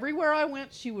ride with everywhere I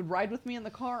went. She would ride with me in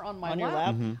the car on my On your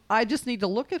lap. lap? I just need to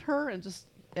look at her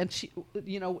and she,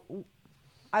 you know,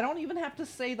 I don't even have to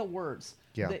say the words.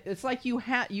 Yeah. It's like you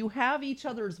have each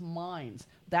other's minds.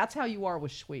 That's how you are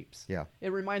with Sweeps. Yeah.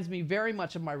 It reminds me very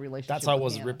much of my relationship. That's how I with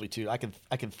was with Hannah. Ripley too. I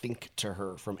could think to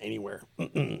her from anywhere.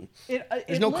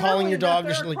 There's no calling your dog,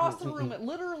 They're just like- across the room. It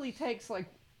literally takes like,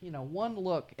 you know, one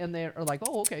look, and they're like,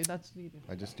 "Oh, okay, that's neat."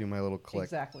 I just do my little click.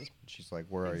 Exactly. She's like,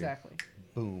 "Where are Exactly. you?"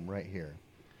 Boom, right here.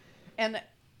 And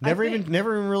Never I think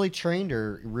even really trained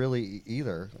her really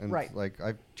either. And Right. like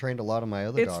I've trained a lot of my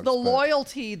other it's dogs. the but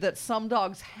loyalty that some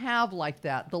dogs have like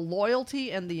that. The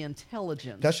loyalty and the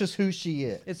intelligence. That's just who she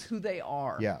is. it's who they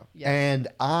are. Yeah. Yes. And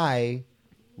I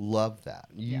love that.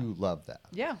 You love that.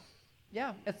 Yeah.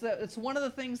 Yeah. It's one of the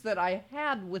things that I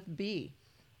had with B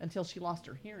until she lost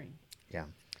her hearing. Yeah.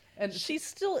 And She's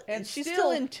still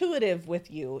still- intuitive with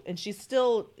you, and she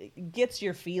still gets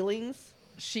your feelings.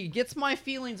 she gets my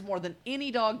feelings more than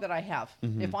any dog that I have.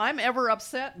 Mm-hmm. If I'm ever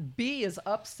upset, B is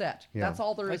upset. Yeah. That's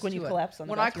all there is Like when to you it. collapsed on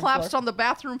the When I bathroom collapsed floor? on the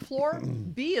bathroom floor,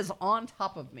 B is on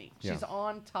top of me. Yeah. She's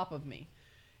on top of me.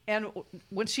 And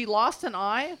when she lost an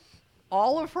eye,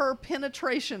 all of her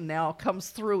penetration now comes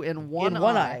through in one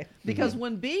eye. Because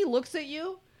when B looks at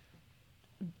you,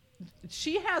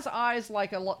 she has eyes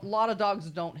like a lot of dogs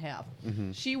don't have.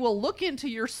 She will look into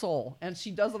your soul, and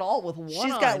she does it all with one eye.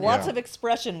 She's got lots Yeah. of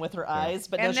expression with her eyes,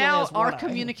 but and she only now has one our eye.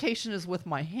 communication is with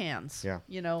my hands. Yeah.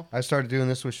 You know, I started doing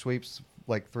this with Sweeps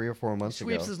like 3 or 4 months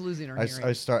Sweeps ago. is losing her I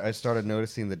hearing. started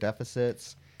noticing the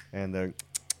deficits and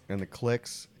the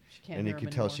clicks, She can't and you hear can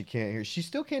 'em tell anymore. she can't hear. She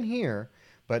still can hear,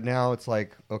 but now it's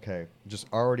like, okay, just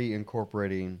already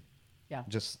incorporating Yeah.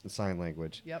 just sign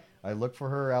language. Yep. I look for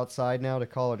her outside now to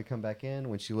call her to come back in.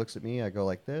 When she looks at me, I go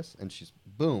like this, and she's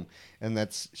boom, and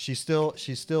that's she still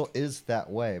is that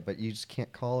way, but you just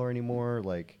can't call her anymore.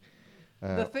 Like,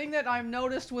 The thing that I've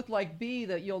noticed with like B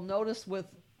that you'll notice with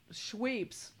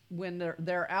Sweeps when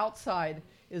they're outside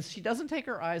is she doesn't take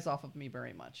her eyes off of me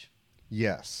very much.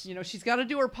 yes, You know, she's got to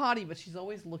do her potty, but she's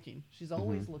always looking. She's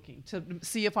always looking to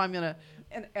see if I'm gonna.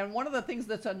 And one of the things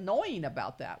that's annoying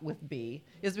about that with B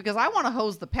is because I want to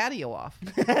hose the patio off,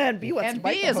 and B wants to and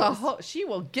bite B the is a hose. she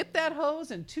will get that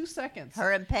hose in 2 seconds.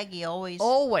 Her and Peggy always.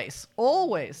 Always.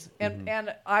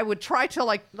 And I would try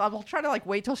to I'll try to like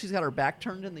wait till she's got her back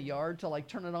turned in the yard to like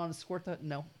turn it on and squirt the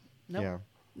nope. Yeah.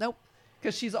 Nope.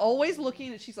 Because she's always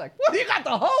looking and she's like, well, you got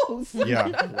the hose. yeah.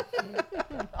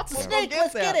 Snake,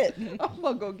 let's get it. I'm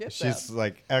gonna go get She's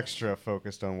like extra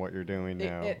focused on what you're doing that.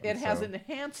 now. It and has so-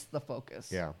 enhanced the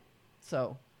focus. Yeah.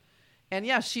 So, and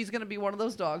yeah, she's gonna be one of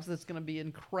those dogs that's gonna be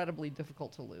incredibly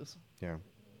difficult to lose. Yeah.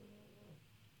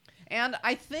 And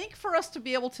I think for us to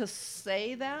be able to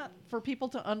say that, for people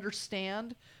to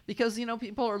understand, because, you know,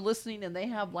 people are listening and they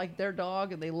have like their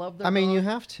dog and they love their I mean, dog. you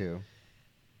have to.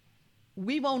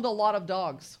 We've owned a lot of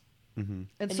dogs. Mm-hmm. And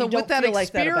And so you don't with that feel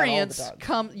like that about all the experience,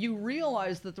 dogs. you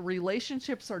realize that the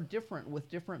relationships are different with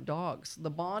different dogs. The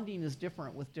bonding is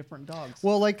different with different dogs.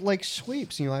 Well, like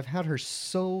Sweeps, you know, I've had her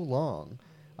so long.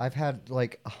 I've had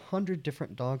like 100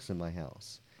 different dogs in my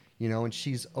house, you know, and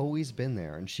she's always been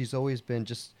there, and she's always been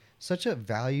just such a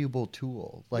valuable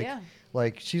tool. Like, Yeah.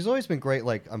 like she's always been great.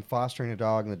 Like, I'm fostering a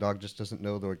dog, and the dog just doesn't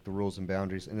know the rules and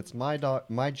boundaries, and it's my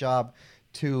job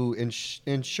to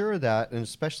ensure that, and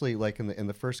especially like in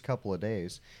the first couple of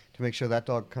days, to make sure that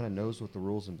dog kind of knows what the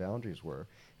rules and boundaries were.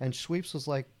 And Sweeps was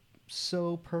like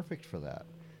so perfect for that.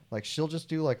 Like, she'll just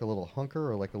do like a little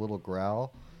hunker or like a little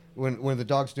growl when the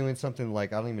dog's doing something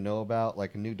like I don't even know about.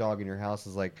 Like, a new dog in your house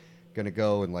is like gonna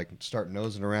go and like start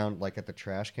nosing around like at the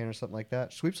trash can or something like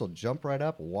that. Sweeps will jump right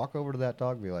up, walk over to that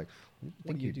dog, and be like,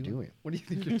 "What do you think you're doing? What do you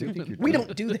think you're doing? We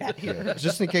don't do that here. Yeah,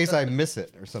 just in case I miss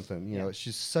it or something." You know,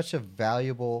 she's such a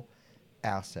valuable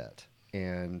asset,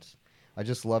 and I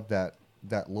just love that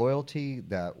loyalty,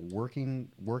 that working.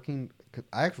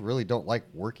 I actually really don't like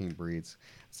working breeds.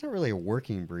 It's not really a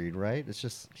working breed, right? It's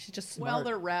just She's just smart. Well,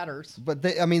 they're ratters. But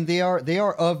they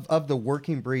are of the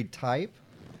working breed type,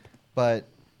 but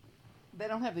They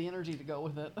don't have the energy to go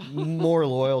with it. more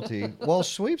loyalty. Well,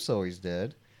 Sweeps always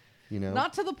did, you know.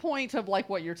 Not to the point of like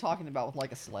what you're talking about with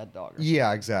like a sled dog. Or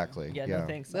Yeah, exactly. Yeah, no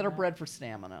thanks. that are bred for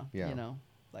stamina. Yeah. You know,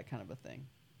 that kind of a thing.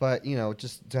 But, you know,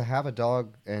 just to have a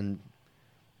dog, and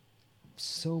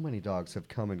so many dogs have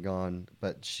come and gone,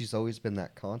 but she's always been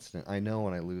that constant. I know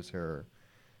when I lose her,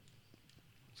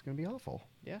 it's going to be awful.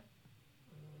 Yeah.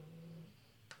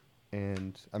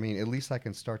 And, I mean, at least I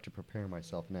can start to prepare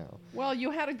myself now. Well,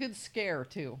 you had a good scare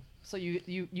too. So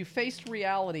you faced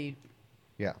reality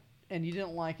Yeah. and you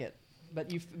didn't like it. But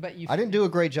you I didn't do a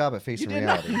great job at facing did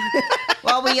not. reality.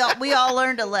 Well, we all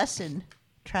learned a lesson.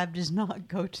 Trav does not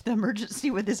go to the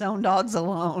emergency with his own dogs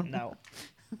alone. No.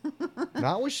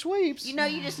 Not with Sweeps. You know,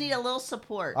 you just need a little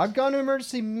support. I've gone to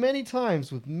emergency many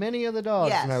times with many other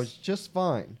dogs, and I Yes. was just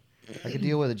fine. I could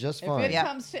deal with it just If fine. it Yeah.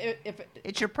 comes to if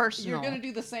It's your personal. you're going to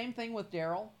do the same thing with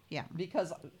Daryl. Yeah.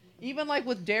 Because even like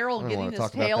with I Daryl don't getting wanna his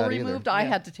talk about tail that either. removed, I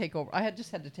had to take over. I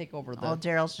just had to take over the Oh,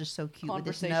 Daryl's just so cute with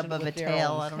his conversation nub of with a Daryl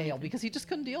tail. and I his don't tail even... because he just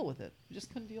couldn't deal with it. He just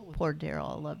couldn't deal with it. Poor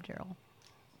Daryl. I love Daryl.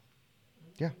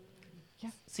 Yeah.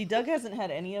 See, Doug hasn't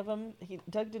had any of them.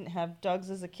 Doug didn't have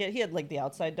dogs as a kid. He had like the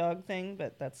outside dog thing,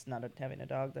 but that's not having a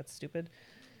dog. That's stupid.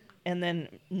 And then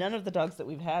none of the dogs that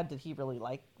we've had did he really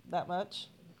like that much.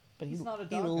 But He's not a he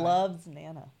dog guy. loves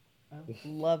Nana.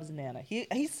 Loves Nana.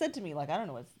 He said to me like, I don't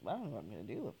know what I'm gonna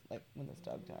do if, like when this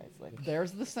dog dies. Like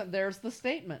There's the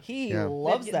statement. he Yeah.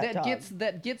 loves that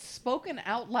dog. gets spoken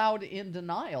out loud in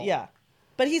denial. Yeah,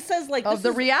 but he says like Of this the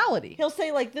is- reality. He'll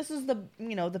say like, "This is the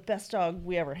the best dog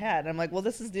we ever had." And I'm like, "Well,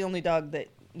 this is the only dog that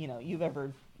you've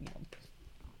ever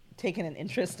taken an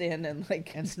interest in and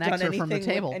like And snacks done her from the anything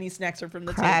with." table. And he snacks her from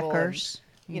the table. and, Crackers.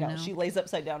 she lays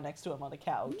upside down next to him on the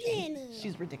couch.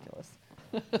 She's ridiculous.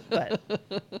 But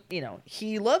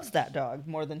he loves that dog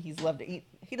more than he's loved it.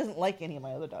 He doesn't like any of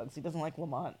my other dogs. He doesn't like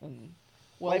Lamont and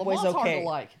Well, White Boy's Lamont's hard okay. to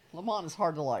like. Lamont is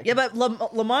hard to like. Yeah, but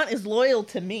Lamont is loyal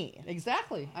to me.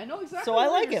 Exactly. I know exactly. So I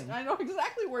where like you're- him. I know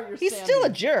exactly where you're He's standing. still a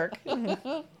jerk,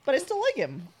 but I still like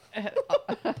him.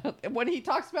 When he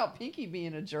talks about Pinky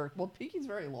being a jerk, well, Pinky's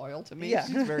very loyal to me. Yeah.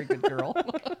 She's a very good girl.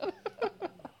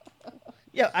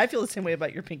 Yeah, I feel the same way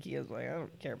about your Pinky as well. I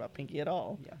don't care about Pinky at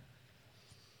all. Yeah.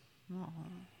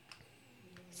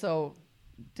 So,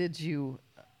 did you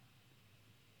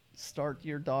start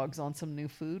your dogs on some new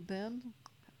food then?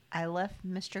 I left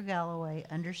Mr. Galloway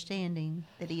understanding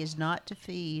that he is not to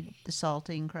feed the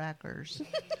saltine crackers.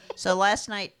 So last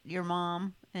night, your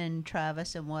mom and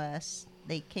Travis and Wes,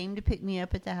 they came to pick me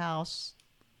up at the house.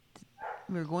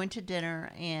 We were going to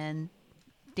dinner, and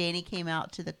Danny came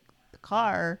out to the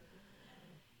car.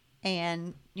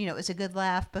 And, it was a good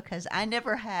laugh because I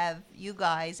never have you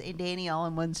guys and Danny all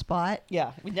in one spot.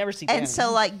 Yeah, we never see Danny. And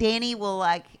so, like, Danny will,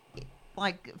 like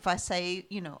if I say,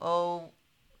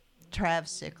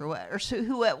 Trav's sick or what, or so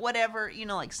whatever,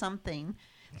 like something,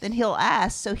 then he'll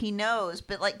ask so he knows.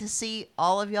 But, like, to see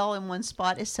all of y'all in one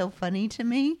spot is so funny to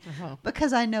me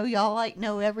because I know y'all, like,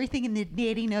 know everying, and then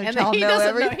Danny knows And y'all he know doesn't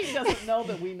everything. he doesn't know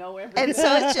that we know everything. And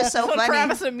so it's just so So funny.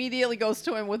 Travis immediately goes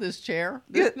to him with his chair.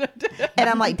 And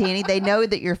I'm like, Danny, they know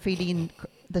that you're feeding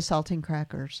the saltine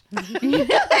crackers.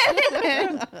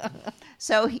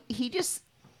 So he just,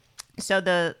 so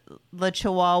the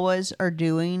Chihuahuas are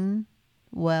doing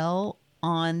well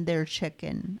on their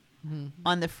chicken,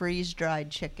 on the freeze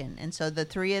dried chicken. And so the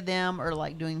three of them are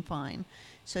like doing fine.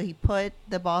 So he put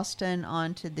the Boston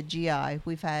onto the GI.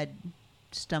 We've had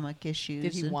stomach issues.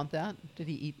 Did he and- want that? Did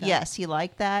he eat that? Yes, he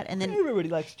liked that. And then Everybody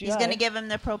likes GI. he's going to give him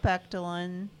the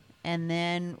Propectolin, and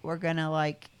then we're going to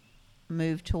like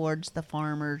move towards the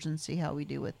farmers and see how we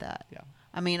do with that. Yeah.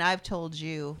 I mean, I've told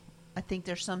you, I think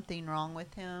there's something wrong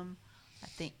with him. I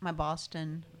think my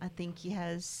Boston, I think he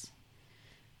has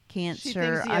cancer. She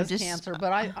thinks he has cancer,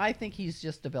 but I think he's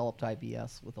just developed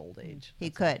IBS with old age. He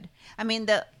could. I mean,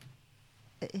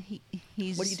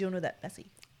 he's. What are you doing with that, Bessie?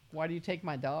 Why do you take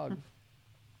my dog?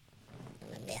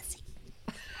 Bessie.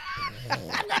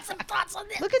 I've got some thoughts on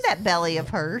this. Look at that belly of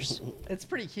hers. It's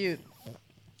pretty cute.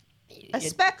 A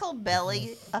speckled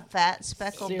belly, a fat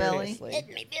speckled belly. Seriously. It's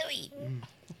me belly.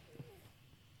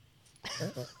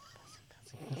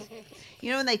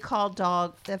 You know when they call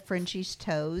the Frenchies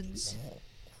toads?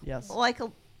 Yes. Like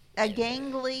a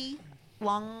gangly,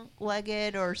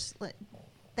 long-legged, or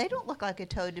they don't look like a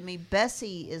toad to me.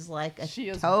 Bessie is like a she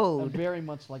is toad. Very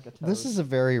much like a toad. This is a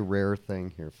very rare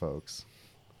thing here, folks.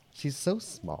 She's so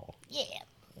small. Yeah.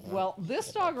 Well,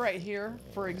 this dog right here,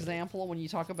 for example, when you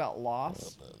talk about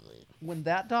loss, when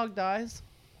that dog dies,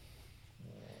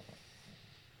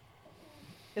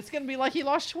 it's going to be like he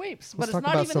lost Schweppes, but Let's it's talk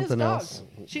not about even his something dog. else.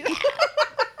 She's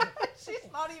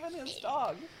not even his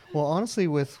dog. Well, honestly,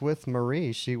 with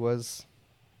Marie, she was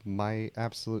my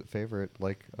absolute favorite,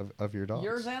 of your dogs.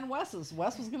 Yours and Wes's.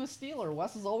 Wes was going to steal her.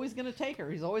 Wes is always going to take her.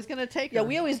 He's always going to take her. Yeah,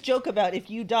 we always joke about if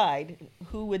you died,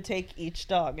 who would take each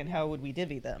dog and how would we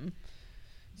divvy them.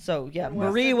 So yeah,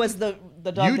 Marie was the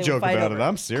dog. You they joke would fight about over. it.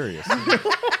 I'm serious.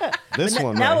 This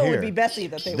one now right it here. would be Bessie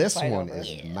that they This would fight one over.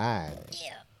 is mine.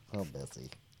 Oh, Bessie.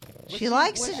 She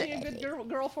likes Was it. she a good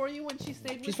girl for you when she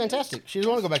stayed with She's you? fantastic. She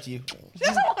doesn't want to go back to you. She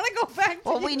doesn't want to go back to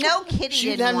Well, you. we know Kitty She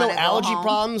didn't didn't have no want to go allergy home.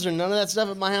 problems or none of that stuff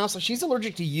at my house. Like, she's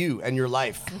allergic to you and your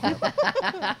life.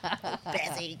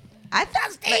 Bessie. I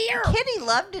thought Kitty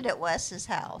loved it at Wes's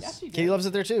house. Yes, she did. Katie loves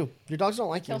it there too. Your dogs don't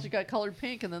like you. Until she got colored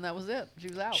pink, and then that was it. She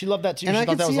was out. She loved that too. And she I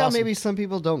thought can that see was how awesome. maybe some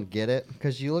people don't get it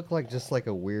because you look like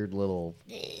a weird little,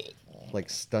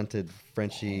 stunted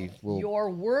Frenchy little. Your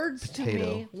words to me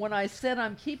potato. when I said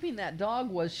I'm keeping that dog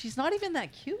was, she's not even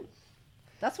that cute.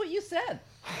 That's what you said.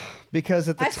 Because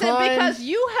at the I time, said because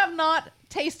you have not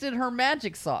tasted her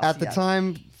magic sauce at the yet.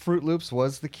 time, Fruit Loops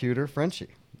was the cuter Frenchie,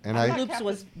 and I I thought Loops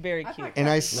was very I cute. thought and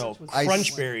I Captain No, Crunch was I-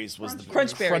 Crunch berries was the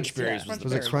Crunch berries, Crunch berries yeah. was the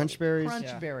was it berry. Crunch Berries? Crunch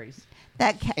Yeah. berries.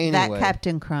 That Anyway.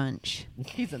 Captain Crunch.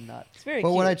 He's a nut. It's very But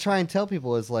cute. what I try and tell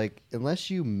people is unless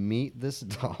you meet this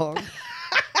dog,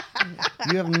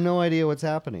 you have no idea what's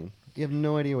happening. You have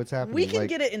no idea what's happening. we can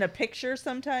get it in a picture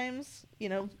sometimes,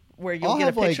 where you'll I'll get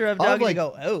a have, picture of I'll dog have, and you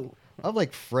go, oh. I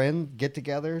have friend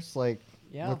get-togethers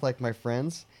Yeah. with my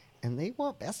friends, and they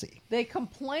want Bessie. They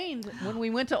complained when we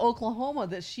went to Oklahoma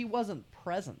that she wasn't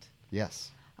present. Yes.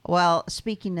 Well,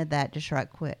 speaking of that, just right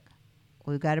quick,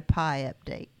 we've got a pie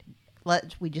update. We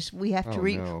have to Oh,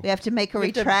 no. we have to make a We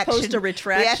have to retraction. post a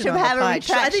retraction. We have to on have the a pie.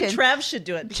 retraction. I think Trav should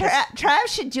do it. because- Trav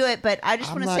should do it, but I just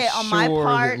I'm want to not say on my sure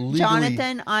part, that legally-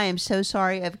 Jonathan, I am so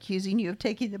sorry of accusing you of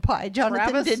taking the pie. Jonathan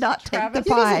Travis- did not take Travis- the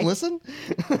He pie. Listen.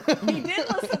 He did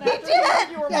listen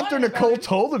after you were After lying Nicole about it.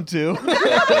 told him to.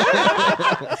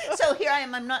 So here I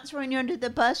am. I'm not throwing you under the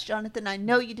bus, Jonathan. I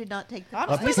know you did not take the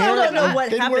pie. We still don't know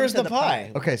what Then happened where's to the the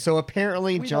pie? Okay, so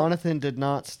apparently We don't- Jonathan did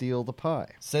not steal the pie.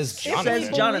 Says If Jonathan. we Says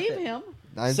believe Jonathan. him,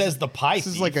 Says the pie This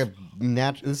is thief. like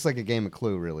this is like a game of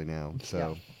Clue, really now.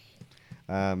 So,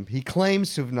 he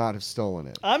claims to not have stolen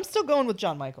it. I'm still going with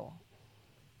John Michael.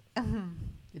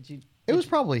 did you? It was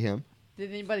probably him. Did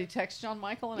anybody text John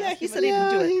Michael? And Yeah, ask he him said if-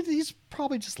 he didn't do it. He's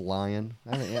probably just lying.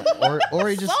 I don't, yeah. or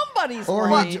he just Somebody's or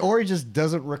lying. he just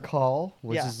doesn't recall.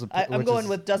 Which Yeah, is I'm which going is-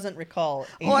 with doesn't recall.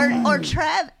 Or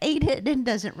Trav ate it and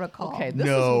doesn't recall. Okay, this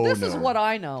No, is no. what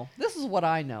I know. This is what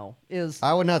I know is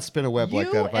I would not spin a web like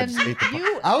You that if I and just ate the pie.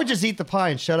 you- I would just eat the pie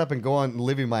and shut up and go on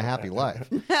living my happy life.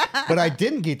 But I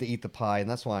didn't get to eat the pie, and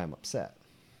that's why I'm upset.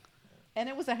 and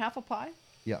it was a half a pie.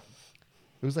 Yeah,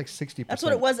 it was like 60%. That's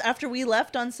what it was after we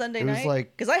left on Sunday It was night.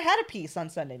 like- because I had a piece on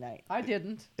Sunday night. I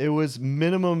didn't. It was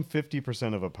minimum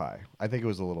 50% of a pie. I think it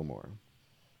was a little more.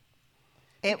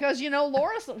 Because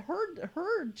Laura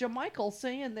heard Jamichael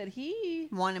saying that he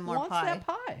Wanted more wants pie. that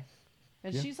pie,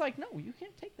 and Yeah. she's like, "No, you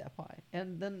can't take that pie."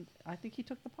 And then I think he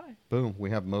took the pie. Boom,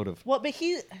 we have motive. Well, but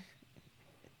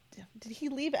did he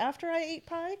leave after I ate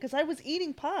pie? Because I was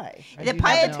eating pie. The do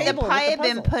pie, not the know. Table pie with had the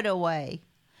been puzzle. put away,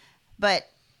 but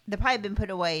the pie had been put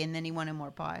away, and then he wanted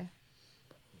more pie.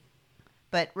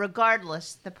 But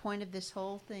regardless, the point of this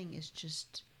whole thing is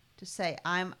just to say,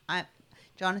 I'm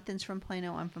Jonathan's from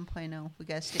Plano. I'm from Plano. We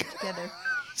gotta stick together.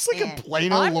 It's like And a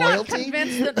Plano I'm not loyalty.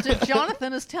 convinced that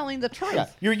Jonathan is telling the truth.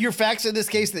 Yeah. Your facts in this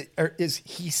case is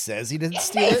he says he didn't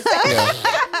steal it.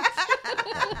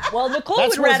 Well, Nicole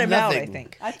That's would rat worth him out, I nothing.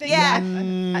 think. I think.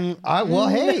 Yeah. Well,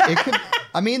 hey, it could.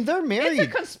 I mean, they're It's a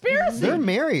married. conspiracy. They're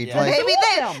married. Yeah.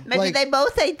 Like, Maybe they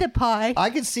both ate the pie. I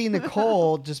could see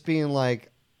Nicole just being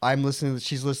like,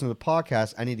 she's listening to the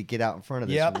podcast. I need to get out in front of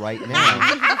this Yep. right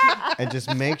now and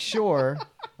just make sure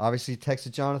obviously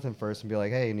texted Jonathan first and be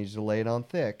like, "Hey, I need you to lay it on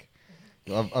thick."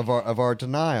 Of our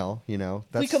denial, that's,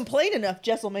 if we complain enough,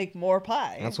 Jess will make more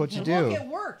pie. That's what you do. Look, it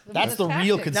worked. That's the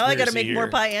real tactic. conspiracy. Now I got to make here. more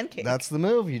pie and cake. That's the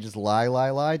move. You just lie,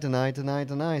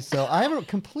 deny. So I haven't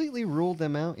completely ruled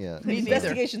them out yet. the Me neither.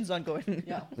 investigation's ongoing.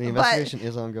 Yeah. The investigation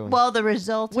is ongoing. Well, the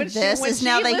result When of this is she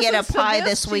now they get a listens to pie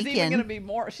this She's even weekend. gonna be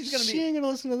more. She's gonna she be. ain't gonna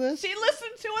listen to this. She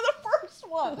listened to the first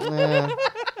one. Nah,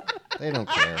 they don't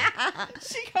care.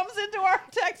 She comes into our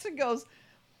text and goes,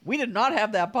 "We did not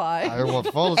have that pie." Full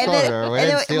disclosure, we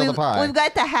didn't steal the pie. We've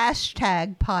got the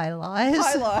hashtag pie lies.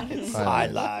 Pie lies. Pie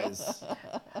lies.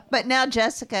 But now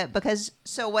Jessica,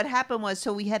 so what happened was,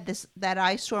 we had that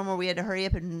ice storm where we had to hurry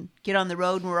up and get on the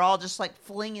road, and we're all just like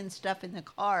flinging stuff in the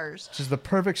cars. Which is the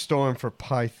perfect storm for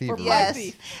pie For thievery. Yes. pie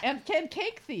thief and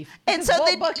cake thief. And so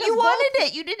then you wanted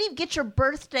it. You didn't even get your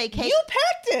birthday cake, You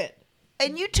packed it.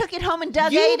 and you took it home and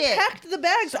Doug You ate it. packed the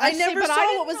bags. I never saw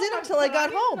what was in it until I got I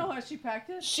didn't home. know how she packed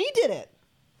it. She did it.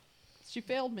 She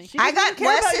failed me. I didn't got even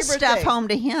care about Wes's your stuff birthday. home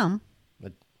to him.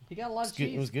 He got a lot of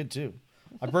It was cheese. good too.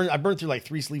 I burned through like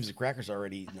 3 sleeves of crackers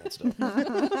already eating that stuff.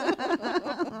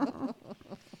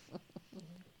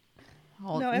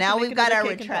 Oh, No, I have now to make we've got another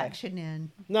our cake and pie. retraction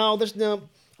in. No, there's no.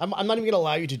 I'm not even gonna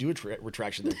allow you to do a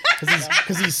retraction there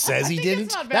because he says he think didn't.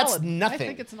 it's not That's valid. nothing. I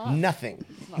think it's not. Nothing.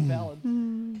 It's not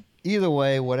valid. Either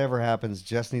way, whatever happens,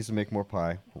 Jess needs to make more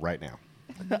pie right now.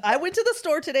 I went to the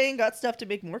store today and got stuff to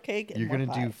make more cake and You're more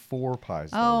gonna pie. do 4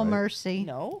 pies. Though, Oh, right? mercy.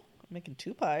 No, I'm making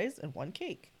 2 pies and 1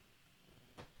 cake.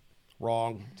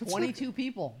 Wrong. 22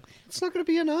 people. It's not gonna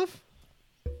be enough.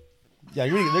 Yeah,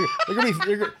 they're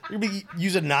gonna be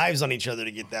using knives on each other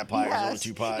to get that pie. There's only Yes.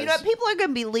 2 pies. You know what? People are going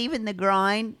to be leaving the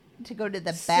grind to go to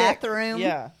the Sick. bathroom.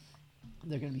 Yeah.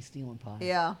 They're going to be stealing pie.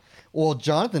 Yeah. Well,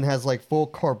 Jonathan has like full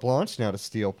carte blanche now to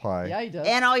steal pie. Yeah, he does.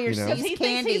 And all your You know? Because See's he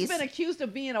thinks he's candies. been accused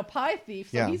of being a pie thief,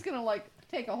 so Yeah. he's going to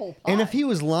take a whole pie. And if he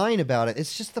was lying about it,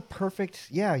 it's just the perfect.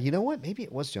 Yeah, you know what? Maybe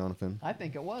it was Jonathan. I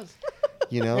think it was.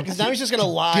 You know, Because now he's just gonna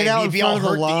lie Get out and in be all front of the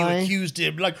hurt that lie. you accused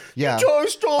him. Like, Yeah. you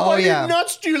told Oh, I yeah. did not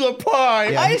steal a pie.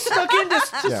 Yeah. I snuck in to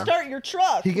Yeah. start your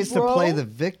truck. he gets bro. to play the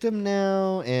victim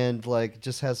now, and like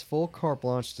just has full carte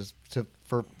blanche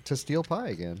to steal pie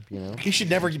again. You know, He should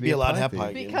never be a allowed to pie have thief. pie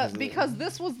again. Because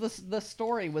this was the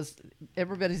story was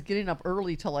everybody's getting up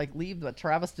early to leave, but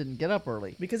Travis didn't get up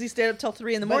early. Because he stayed up till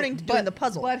 3 in the morning doing the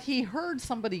puzzle. But he heard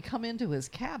somebody come into his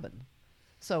cabin,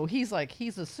 so he's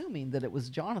assuming that it was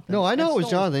Jonathan. no, I know and it was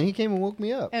stole Jonathan. He came and woke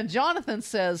me up. And Jonathan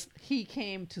says he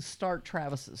came to start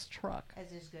Travis's truck.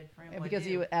 As his good friend Because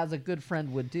he, as a good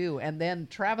friend would do, and then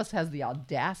Travis has the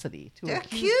audacity to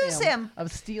accuse him.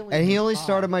 of stealing. And he his only pie.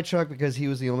 started my truck because he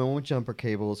was the only one with jumper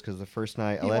cables. Because the first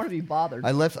night He didn't want to be bothered.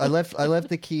 I left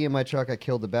the key in my truck. I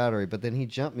killed the battery, but then he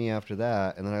jumped me after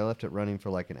that, and then I left it running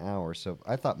for like an hour. So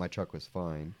I thought my truck was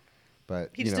fine, but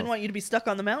he just didn't want you to be stuck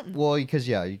on the mountain. Well, because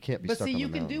you can't be But stuck see, on you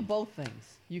the can mountain. do both things.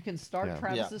 You can start Yeah.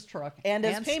 Travis's truck And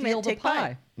as payment, steal the take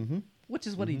pie. which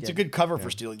is what he did. It's a good cover for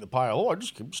stealing the pie. Oh, I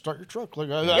just came to start your truck. Like,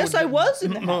 Yes, I was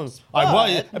in the house. I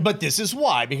was, but this is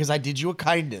why, because I did you a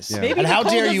kindness. Yeah. Maybe And how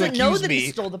Nicole dare you doesn't know accuse that he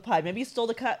me? stole the pie. Maybe he stole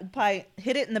the pie,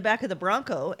 hid it in the back of the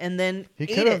Bronco, and then He ate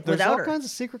could have. it There's without all her. kinds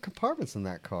of secret compartments in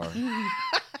that car.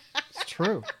 It's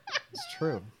true. It's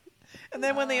true. And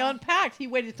then when they unpacked, he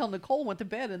waited till Nicole went to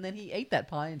bed, and then he ate that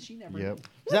pie, and she never. Yep.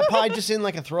 Is that pie just in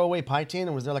like a throwaway pie tin,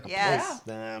 or was there like a Yes.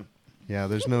 plate? Yeah.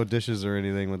 There's no dishes or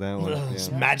anything with that one.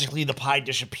 Yeah. Magically, the pie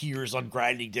dish appears on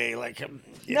grinding day. Like,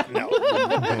 yeah, no.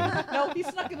 No, he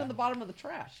snuck it in the bottom of the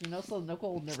trash, so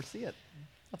Nicole would never see it.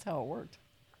 That's how it worked.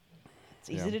 It's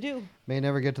easy Yeah. to do. May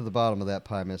never get to the bottom of that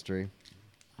pie mystery.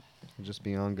 It'll just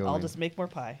be ongoing. I'll just make more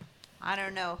pie. I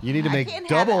don't know. You need to I make can't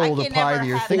double have it. I the can pie never that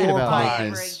you're have thinking that about pie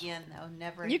making. Ever again, though.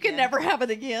 Never. You can again. never have it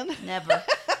again. Never.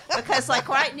 Because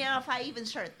right now, if I even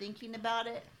start thinking about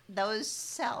it, those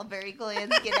salivary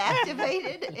glands get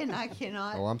activated, and I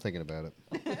cannot. Oh, I'm thinking about it.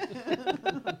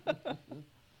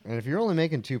 And if you're only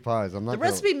making 2 pies, I'm not. The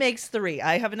recipe makes 3.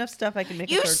 I have enough stuff I can make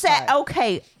a You third said pie.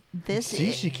 okay. This See,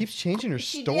 is. she keeps changing her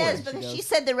She story. does because she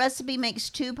said the recipe makes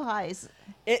 2 pies.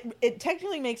 It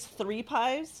technically makes 3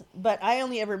 pies, but I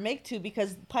only ever make 2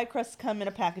 because pie crusts come in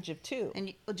a package of 2. And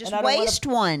you just And I don't wanna- waste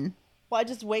one. Well, I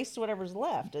just waste whatever's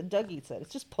left. And Doug eats it.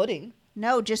 It's just pudding.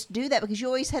 No, just do that because you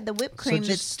always had the whipped So cream just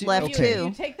that's do- left okay. too.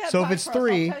 You take that So if pie it's crust,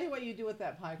 3, I'll tell you what you do with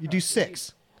that pie crust. You do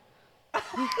 6.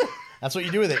 That's what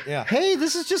you do with it. Yeah. Hey,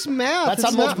 this is just math. That's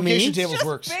it's how not multiplication me. tables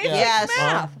works. basic Yeah. Yes.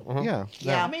 math. Yeah.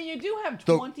 Yeah. I mean, you do have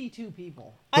The- 22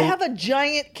 people. I have a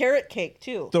giant carrot cake,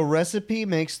 too. The recipe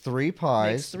makes 3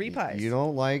 pies. Makes 3 pies. You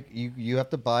don't like you have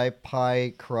to buy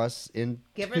pie crusts in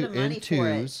Give her the money in for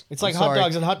it. 2s. It's like I'm hot sorry.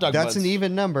 dogs and hot dog That's buns. an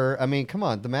even number. I mean, come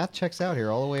on, the math checks out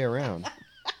here all the way around.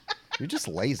 You're just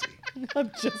lazy. I'm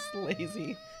just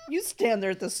lazy. You stand there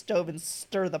at the stove and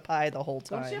stir the pie the whole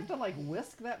time. Don't you have to like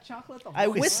whisk that chocolate? I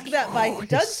whisk that by.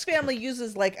 Doug's family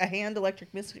uses like a hand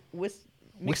electric mixer.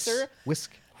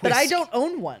 Whisk. But I don't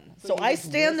own one, so you I just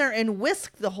stand whisk? there and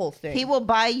whisk the whole thing. He will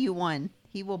buy you one.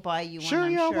 He will buy you Sure,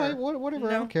 one. yeah, I'm sure. whatever.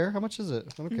 I No. don't care. How much is it?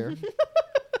 I don't care.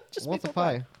 Just Want the make the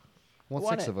pie. pie? Want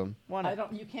Want 6 it. of them? Want I it.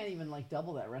 don't. You can't even like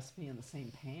double that recipe in the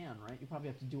same pan, right? You probably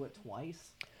have to do it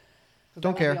twice. 'Cause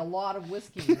Don't there will care. be a lot of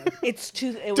whisking. It's too.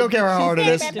 It would Don't be care how too hard it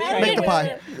is. thick to try Make to the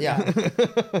pie. Yeah.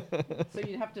 So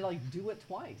you'd have to like do it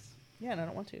twice. Yeah, and I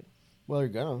don't want to. Well, you're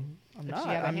gonna. I'm If not. she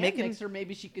had a I'm hand making. mixer,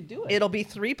 maybe she could do it. It'll be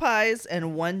 3 pies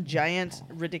and 1 giant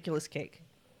ridiculous cake.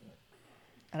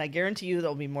 And I guarantee you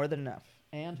there'll be more than enough.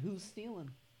 And who's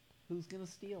stealing? Who's gonna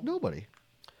steal? Nobody.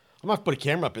 I'm gonna have to put a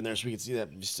camera up in there so we can see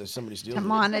that just somebody steals To it.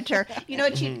 monitor. You know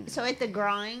what you? So at the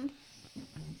grind,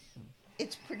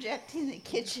 it's projecting the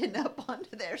kitchen up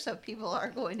onto there, so people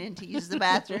are going in to use the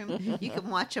bathroom. You can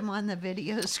watch them on the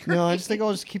video screen. No, I just think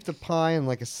I'll just keep the pie in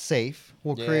like a safe.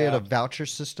 We'll create Yeah. a voucher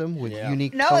system with Yeah.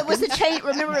 unique. No, it was a tokens. chain.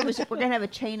 Remember, we're gonna have a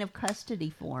chain of custody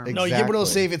for him. No, you get one of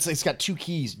those Exactly. safe. It's got 2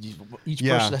 keys. Each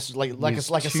Yeah. person has like Needs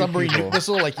a 2 submarine people.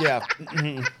 missile. Like yeah.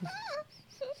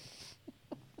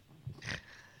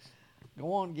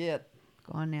 Go on, get.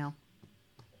 Go on now.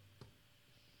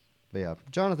 But yeah,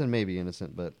 Jonathan may be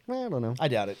innocent, but I don't know. I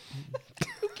doubt it.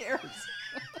 Who cares?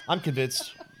 I'm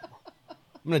convinced. I'm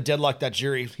gonna deadlock that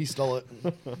jury. He stole it.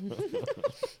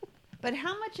 But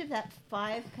how much of that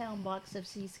 5-pound box of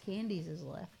See's candies is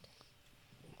left?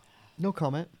 No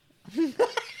comment.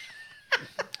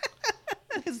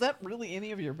 Is that really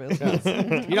any of your business?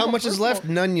 You know how much is left?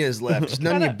 None is left. It's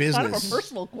none of your business. Kind of a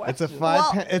personal question. It's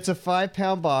a it's a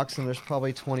 5-pound box, and there's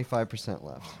probably 25%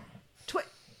 left.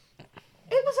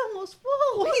 It was almost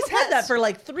full. Well, he's had that for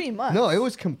like 3 months. No, it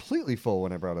was completely full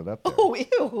when I brought it up there. Oh,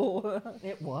 ew.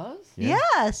 It was? Yeah.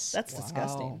 Yes. That's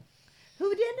disgusting. Wow.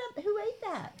 Who ate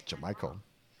that? Jamichael.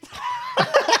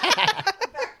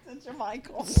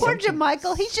 Michael. Poor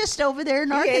Jamichael. He's just over there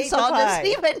in He ate the Arkansas. Doesn't pie.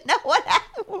 even know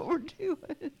what we're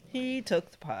doing. He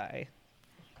took the pie.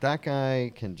 That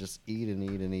guy can just eat and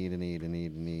eat and eat and eat and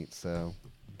eat and eat. So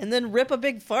And then rip a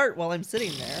big fart while I'm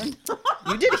sitting there.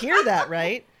 You did hear that,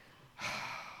 right?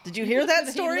 Did you hear that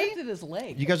story? He lifted his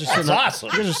leg. you guys are That's sitting. awesome.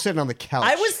 You guys are sitting on the couch.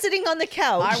 I was sitting on the I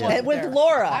couch wasn't with there.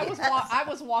 Laura. I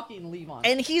was walking Levon.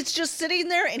 And he's just sitting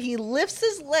there, and he lifts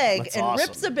his leg That's and awesome.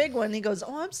 rips a big one. And he goes,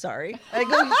 "Oh, I'm sorry." I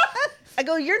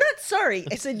go, "You're not sorry."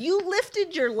 I said, "You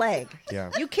lifted your leg.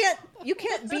 Yeah. You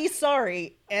can't be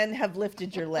sorry and have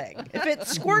lifted your leg. If it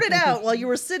squirted out while you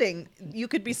were sitting, you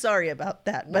could be sorry about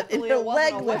that. But Luckily, if it a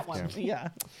wasn't leg a wet lift, one. yeah,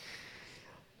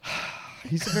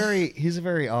 He's a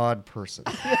very odd person.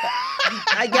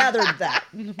 I gathered that.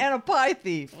 and a pie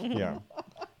thief. Yeah.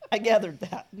 I gathered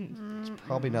that.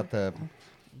 Probably not the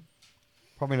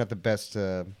best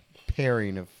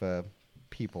pairing of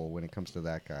people when it comes to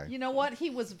that guy. You know what? He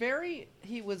was.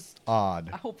 Odd.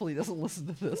 Hopefully, he doesn't listen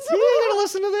to this. You ain't gonna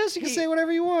listen to this. You can He- say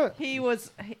whatever you want. He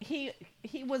was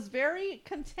very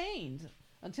contained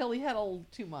until he had a little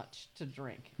too much to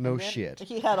drink. No And then- shit.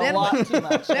 He had a Then- lot too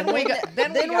much. Then we got.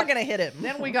 Then we we're got, gonna hit him.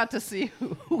 Then we got to see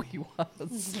who he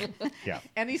was, Yeah.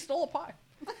 and he stole a pie.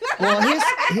 Well,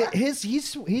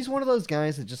 he's one of those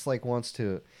guys that just like wants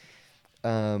to.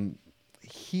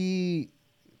 He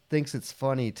thinks it's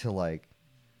funny to like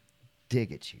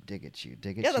dig at you.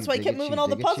 Yeah, that's why he kept moving all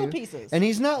the puzzle pieces. And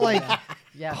he's not like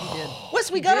Yeah, he did.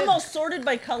 Wes, we got them all sorted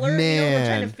by color. You know, we're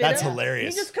trying to Man, fit that's them.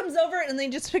 hilarious. He just comes over and then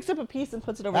he just picks up a piece and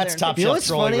puts it over That's there. top you know shelf what's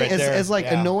trolling funny right as, there. as like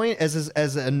Yeah. annoying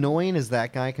as annoying as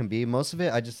that guy can be. Most of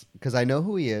it I just because I know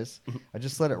who he is. I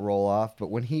just let it roll off. But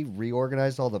when he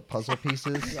reorganized all the puzzle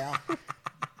pieces, Yeah.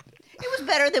 It was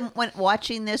better than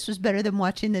watching this was better than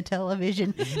watching the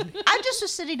television. I just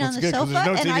was sitting on That's the good, 'cause sofa there's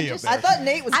no and TV I up just there. I thought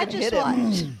Nate was I going to just hit him.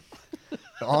 watched.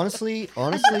 honestly,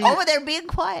 Over there being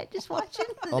quiet, just watching.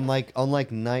 on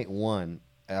like night one,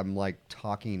 I'm like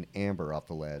talking Amber off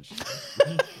the ledge.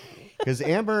 Because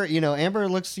Amber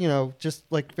looks, just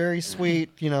like very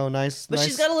sweet, nice. But nice,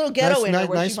 she's got a little ghetto in her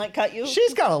where nice- she might cut you.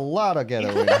 She's got a lot of ghetto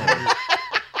in her.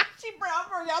 She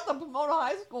brought out the Pomona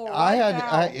High School. I right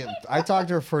had now. I talked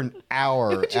to her for an hour.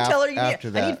 Would you tell her after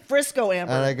I that? need Frisco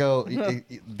Amber? And I go,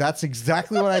 that's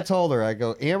exactly what I told her. I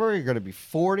go, Amber, you're going to be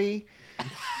 40.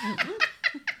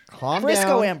 Calm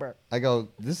Frisco down. Amber. I go,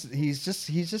 he's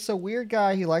just a weird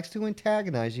guy. He likes to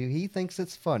antagonize you. He thinks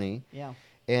it's funny. Yeah.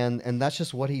 And that's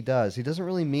just what he does. He doesn't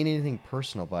really mean anything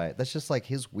personal by it. That's just like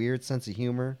his weird sense of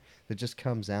humor that just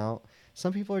comes out.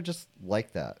 Some people are just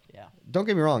like that. Yeah. Don't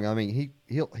get me wrong. I mean,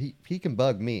 he can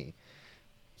bug me,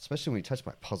 especially when he touch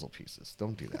my puzzle pieces.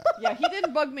 Don't do that. Yeah, he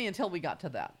didn't bug me until we got to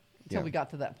that. till we got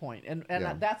to that point, and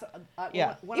Yeah. that's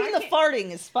when Even I the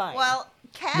farting is fine. Well,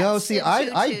 cats. No, see, and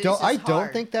I tutus don't is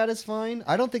hard. think that is fine.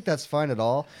 I don't think that's fine at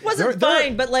all. wasn't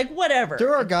fine, but like whatever.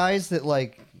 There are guys that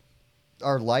like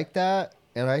are like that,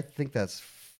 and I think that's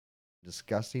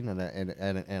disgusting, and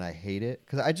I hate it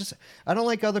because I don't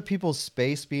like other people's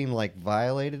space being like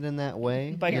violated in that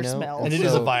way By your smell. And it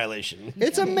is a violation.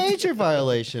 It's a major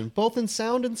violation, both in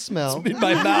sound and smell. In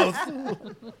my mouth.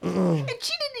 And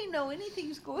she didn't even know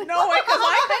anything's going no, on. because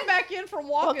I come back in from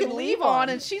walking Fucking leave Levon. on,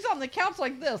 and she's on the couch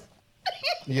like this.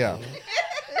 Yeah.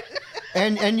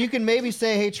 And you can maybe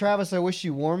say, "Hey, Travis, I wish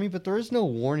you warned me," but there is no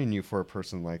warning you for a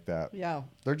person like that. Yeah.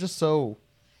 They're just so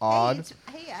odd.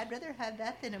 Hey, I'd rather have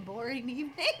that than a boring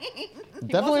evening.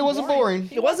 Definitely wasn't boring.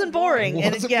 It wasn't boring. It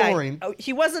And wasn't yeah, boring.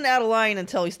 he wasn't out of line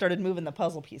until he started moving the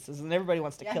puzzle pieces, and everybody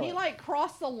wants to Yeah, kill he him. like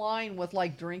crossed the line with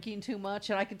like drinking too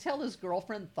much, and I could tell his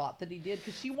girlfriend thought that he did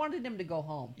because she wanted him to go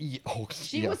home.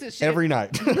 She was a shit- every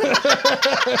night.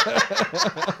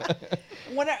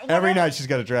 Every night she's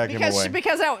got to drag him away.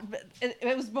 Because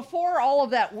it was before all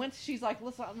of that went. She's like,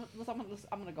 listen,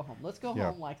 I'm gonna go home. Let's go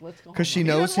Yeah. home. Like, let's go home. 'Cause she He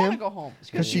knows doesn't wanna him? Go home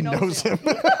Because she knows him.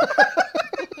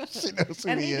 She knows who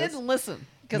And he he is. didn't listen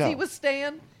because No. he was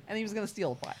staying and he was gonna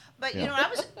steal a pie. But Yeah. you know, I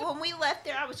was when we left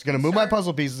there, I was He's going to move my concerned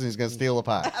puzzle pieces and he's going to steal a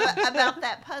pie. about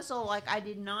that puzzle. Like I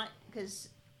did not, because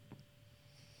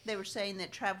they were saying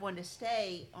that Trav wanted to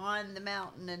stay on the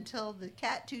mountain until the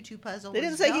cat tutu puzzle. They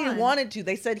didn't was say he done. wanted to.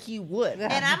 They said he would. Yeah.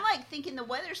 And I'm like thinking the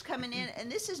weather's coming in,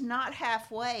 and this is not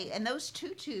halfway, and those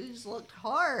tutus looked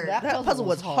hard. That puzzle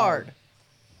was hard.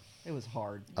 It was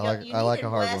hard. I like You I like needed a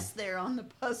hard one. Wes there on the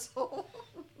puzzle.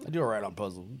 I do all right on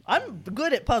puzzle. I'm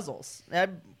good at puzzles.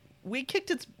 We kicked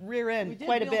its rear We end did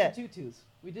quite a build bit. the tutus.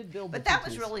 We did build. But the that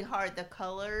was tutus. really hard. The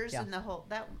colors Yeah. and the whole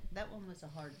that one was a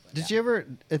hard one. Did you ever?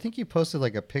 I think you posted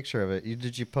like a picture of it.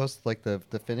 Did you post like the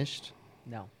finished?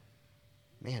 No.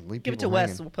 Man, leave Give it to people Wes.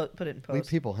 hanging. We'll put it in Leave post.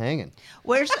 people hanging.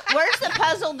 Where's the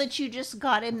puzzle that you just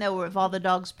got in though, with all the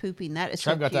dogs pooping? That is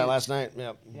so Trev got that cute. last night.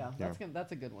 Yep. Yeah,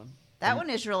 that's a good one. That one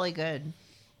is really good.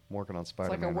 I'm working on It's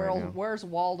Spider-Man like a right now. Where's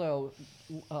Waldo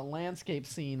landscape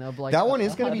scene of like That one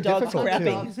is going to be dogs difficult crapping.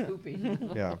 too. dogs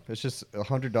pooping. Yeah, it's just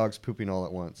 100 dogs pooping all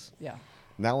at once. Yeah.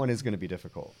 And that one is going to be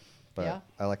difficult, but Yeah.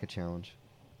 I like a challenge.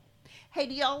 Hey,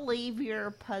 do y'all leave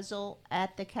your puzzle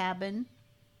at the cabin?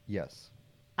 Yes.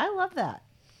 I love that.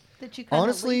 That you kinda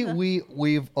Honestly, leave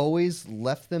we've always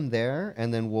left them there,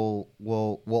 and then we'll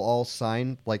all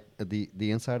sign like the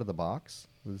inside of the box,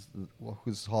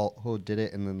 who did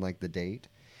it, and then like the date.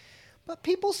 But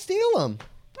people steal them.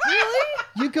 Really?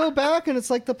 You go back, and it's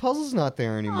like the puzzle's not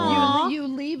there anymore. You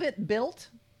leave it built.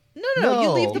 No, you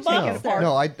leave the box there.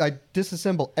 No, I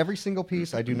disassemble every single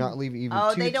piece. I do not leave even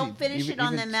Oh, two. they don't finish even- it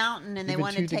on even- the mountain, and they even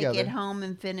want two to take together. it home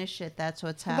and finish it. That's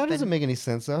what's Well, happening. that doesn't make any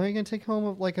sense, though. How are you going to take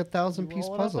home like a 1,000-piece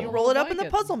roll it up puzzle? in You roll it up in the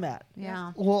Blanket. puzzle mat.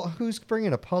 Yeah. Well, who's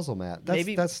bringing a puzzle mat?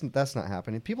 Maybe- That's not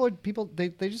happening. People they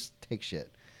just take shit,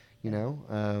 you know,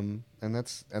 and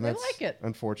that's like it.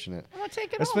 unfortunate. I'm gonna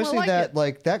take it Especially home. I that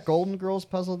like that Golden Girls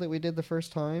puzzle that we did the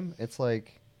first time. It's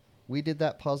like we did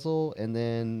that puzzle and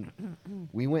then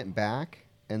we went back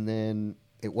and then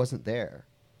it wasn't there.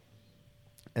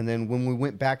 And then when we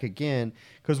went back again,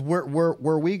 because where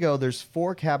we go, there's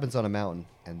 4 cabins on a mountain,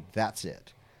 and that's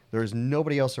it. There's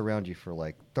nobody else around you for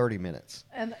like 30 minutes.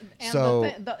 And So-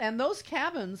 and those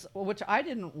cabins, which I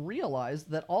didn't realize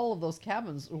that all of those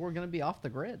cabins were going to be off the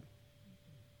grid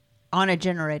On a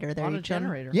generator. There on you a go.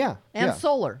 generator. Yeah, and yeah.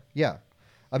 solar. Yeah,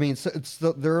 I mean, so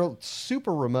they're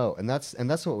super remote, and that's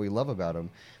what we love about them.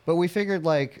 But we figured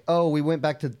like, oh, we went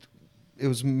back to. It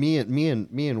was me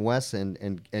and Wes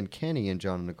and Kenny and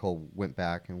John and Nicole went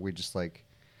back, and we just like,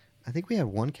 I think we had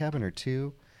 1 cabin or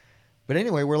 2. But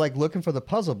anyway, we're like looking for the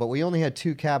puzzle, but we only had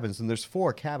 2 cabins, and there's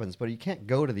 4 cabins, but you can't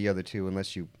go to the other 2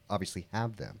 unless you obviously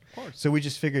have them. Of course. So we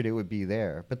just figured it would be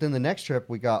there. But then the next trip,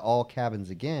 we got all cabins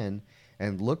again,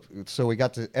 and looked. So we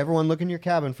got to everyone look in your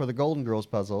cabin for the Golden Girls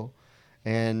puzzle,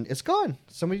 and it's gone.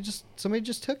 Somebody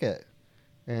just took it,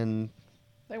 and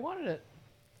They wanted it.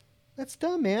 that's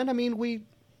dumb, man. I mean,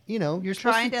 you're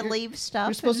Trying supposed to leave stuff.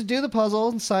 You're supposed to do the puzzle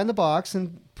and sign the box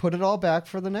and put it all back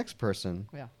for the next person.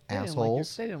 Yeah.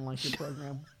 Assholes. They didn't like your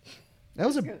program. That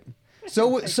was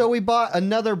so we bought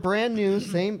another brand new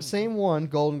same one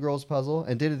Golden Girls puzzle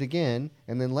and did it again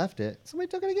and then left it. Somebody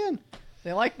took it again.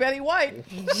 They like Betty White.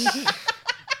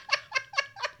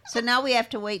 So now we have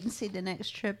to wait and see the next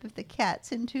trip if the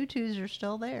cats and tutus are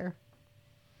still there.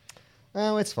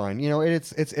 Oh, it's fine. You know,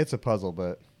 it's a puzzle,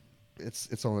 but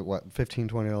it's only what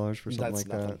 $15-$20 for something That's like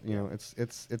nothing. that. You know,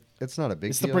 it's not a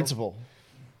big It's deal. the principle.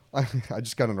 I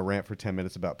just got on a rant for 10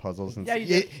 minutes about puzzles. And Yeah, you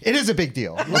did. it is a big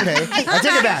deal. Okay, I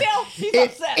take it back. He's It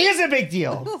upset. is a big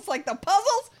deal. It's like the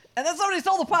puzzles, and then somebody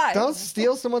stole the pie. Don't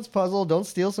steal someone's puzzle. Don't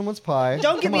steal soone's pie.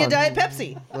 Don't give Come me a on. Diet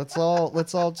Pepsi. Let's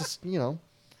all just Don't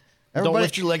Everybody,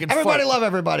 lift your leg and everybody fart. love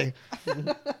everybody.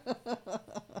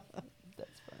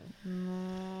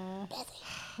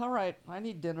 All right, I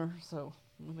need dinner, so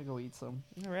I'm gonna go eat some.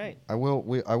 All right. I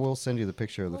will send you the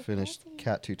picture of the finished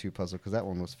Cat Tutu puzzle because that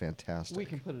one was fantastic. We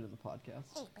can put it in the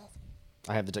podcast.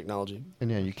 I have the technology.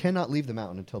 And yeah, you cannot leave the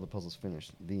mountain until the puzzle's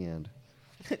finished. The end.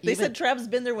 They said Trav's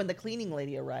been there when the cleaning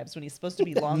lady arrives, when he's supposed to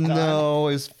be long gone. No,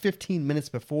 it was 15 minutes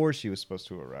before she was supposed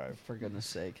to arrive. For goodness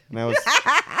sake. And I was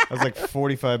like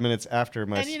 45 minutes after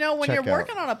my And you know, when you're checkout.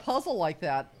 working on a puzzle like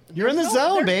that, You're in there's the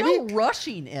zone, there's baby. no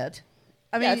rushing it.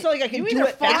 I mean, Yeah, it's not like I can you do either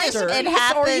it find faster. a It piece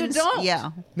happens. or you don't.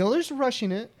 Yeah. No, there's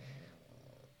rushing it.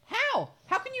 How?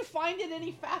 How can you find it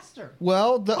any faster?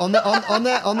 Well, on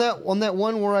that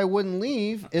one where I wouldn't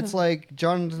leave, it's like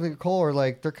John and Nicole are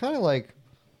like they're kind of like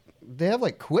they have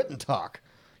like quit and talk,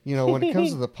 you know, when it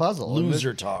comes to the puzzle. And Loser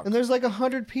there's- talk. And there's like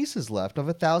 100 pieces left of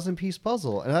a 1,000-piece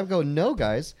puzzle, and I go, no,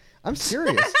 guys, I'm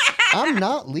serious. I'm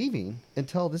not leaving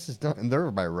until this is done. And they're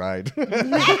my ride. We're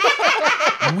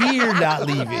not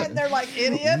And leaving. they're like,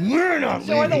 idiot. We're not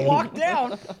Showing the leaving. walk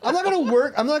down. I'm not gonna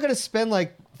work. I'm not gonna spend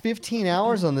like 15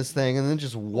 hours on this thing and then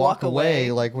just walk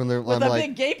away. Like when they're, With I'm a like,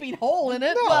 big gaping hole in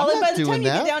it. No, Well, I'm and not by the time doing you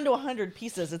that. get down to 100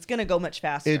 pieces, it's going to go much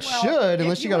faster. it Well, should, if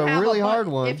unless you got a have really bu- hard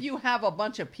one. If you have a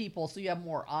bunch of people, so you have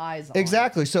more eyes on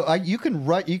Exactly. So you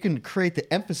can create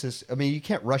the emphasis. I mean, you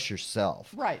can't rush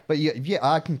yourself. Right. But yeah,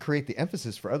 I can create the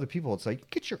emphasis for other people. It's like,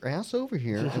 get your ass over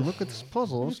here and look at this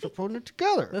puzzle and start putting it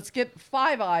together. it. Let's get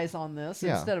 5 eyes on this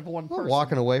Yeah. instead of one I'm not person.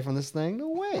 walking away from this thing. No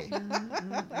way.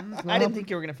 I didn't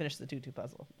think you were going to finish the tutu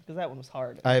puzzle because that one was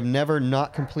hard. I have never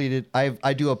not completed.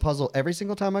 I do a puzzle every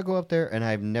single time I go up there, and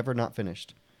I've never not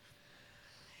finished.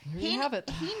 Here you have it.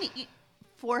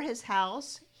 For his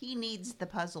house, he needs the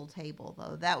puzzle table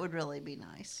though. That would really be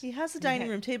nice. He has a dining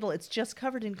room table. It's just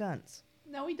covered in guns.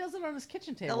 No, he does it on his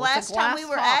kitchen table. The It's last a time we glass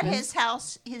were top. at his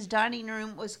house, his dining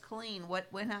room was clean. What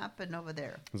happened over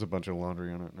there? There's a bunch of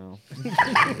laundry on it now.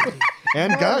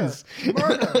 And guns.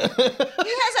 Murder.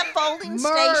 He has a folding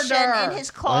station Murder. in his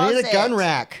I closet. need a gun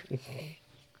rack.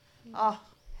 Oh,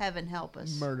 heaven help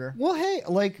us. Murder. Well, hey,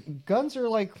 like guns are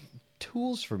like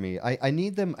tools for me. I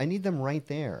need them. I need them right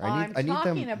there. I need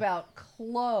talking them. about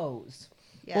clothes.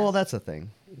 Yes. Well, that's a thing.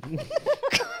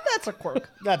 That's a quirk.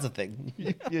 That's a thing.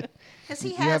 Because he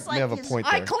You has have like a his, point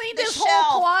I there. cleaned the his shelf.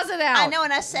 whole closet out. I know,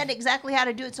 and I said exactly how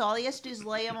to do it. So all he has to do is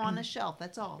lay them on the shelf.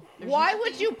 That's all. There's Why nothing-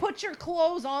 would you put your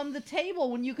clothes on the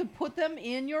table when you could put them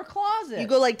in your closet? You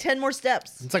go like 10 more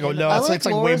steps. It's like, oh no, I it's like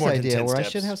like way Laura's more than idea 10 where I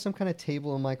steps. should have some kind of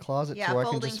table in my closet Yeah, so I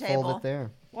can folding just table. fold it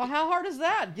there. Well, how hard is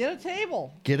that? Get a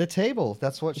table. Get a table.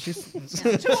 That's what she's. Two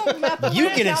of them at the You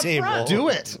ranch get a out table. front. Do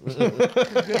it. Yeah,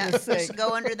 goodness just sake.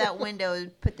 go under that window,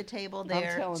 put the table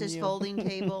there. telling It's his you. folding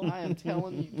table. I am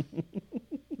telling you.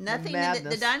 Nothing. In the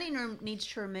madness. dining room needs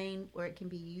to remain where it can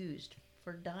be used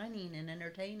for dining and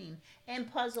entertaining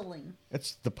and puzzling.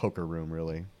 It's the poker room,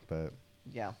 really, but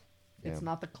Yeah. It's Yeah.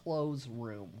 not the clothes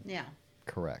room. Yeah.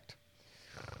 correct.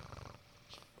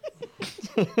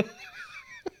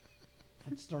 I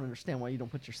just don't understand why you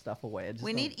don't put your stuff away. I just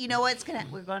We don't- need. You know what?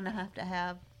 We're going to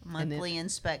have a monthly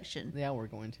inspection. Yeah, we're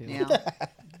going to. Yeah.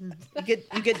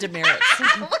 You get demerits.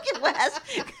 Look at Wes,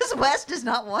 because Wes does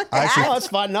not want I that. No, it's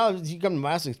fine. No, you come to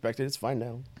my house expected. It's fine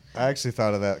now. I actually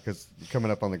thought of that because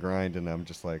coming up on the grind, and I'm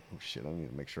just like, oh, shit, I need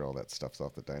to make sure all that stuff's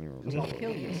off the dining room. I'll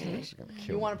kill you. It's gonna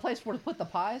kill You want a me. place where to put the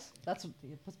pies? That's what.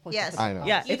 Place Yes. To put I the know.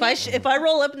 pies. Yeah, if I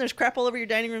roll up and there's crap all over your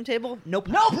dining room table, nope.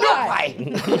 No pie.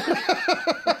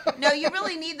 No, you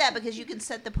really need that because you can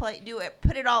set the plate, do it,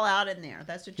 put it all out in there.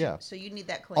 That's what. Yeah. You, so you need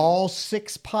that clean. All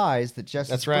 6 pies that Jess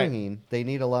That's is right. bringing, they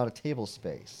need a lot of table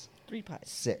space. 3 pies.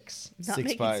 6. Not 6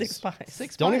 making pies. 6 pies.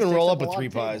 6 Don't pies even takes roll up up a with lot 3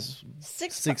 of table. pies.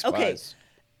 6 6 Okay. pies.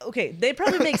 Okay, they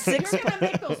probably make 6 You're gonna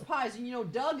make those pies, and you know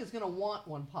Doug is gonna want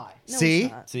one pie. No, See?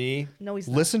 he's not. See? No, he's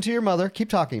not. Listen to your mother. Keep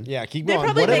talking. Yeah, keep They going.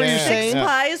 probably whatever make you're 6 saying,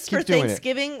 pies for keep doing it.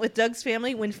 Thanksgiving with Doug's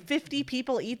family when 50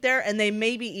 people eat there and they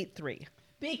maybe eat 3.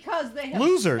 Because they have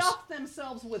Losers. stuffed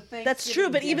themselves with things. That's true,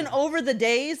 but even over the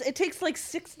days, it takes like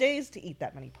 6 days to eat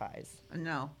that many pies.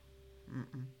 No.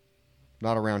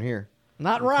 Not around here.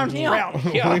 not around here.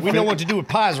 Yeah, we know what to do with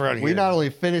pies around here. We not only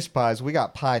finish pies, we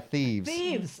got pie thieves.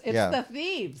 Thieves. It's Yeah. the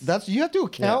thieves. That's you have to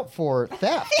account for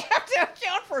theft. You have to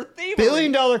account for thievery.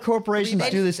 Billion-dollar corporations They-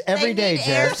 do this they every day, need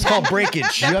air Jess. It's called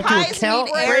breakage. You have to Pies account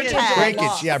need air breakage. tags.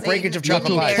 Breakage, yeah, They breakage of You have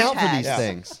chocolate to pies. account for these Yeah.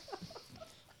 things.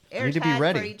 Air need to be tag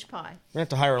ready. for each pie. We have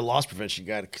to hire a loss prevention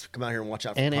guy to come out here and watch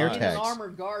out for And air pies. And an tags.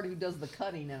 armored guard who does the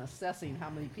cutting and assessing how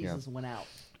many pieces went out.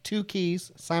 2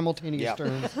 keys, simultaneous Yeah.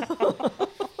 turns.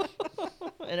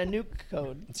 And a nuke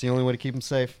code. It's the only way to keep them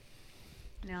safe.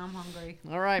 Now I'm hungry.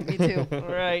 All right, me too. All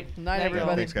right. Night, Night, y'all.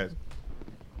 everybody. Thanks, guys.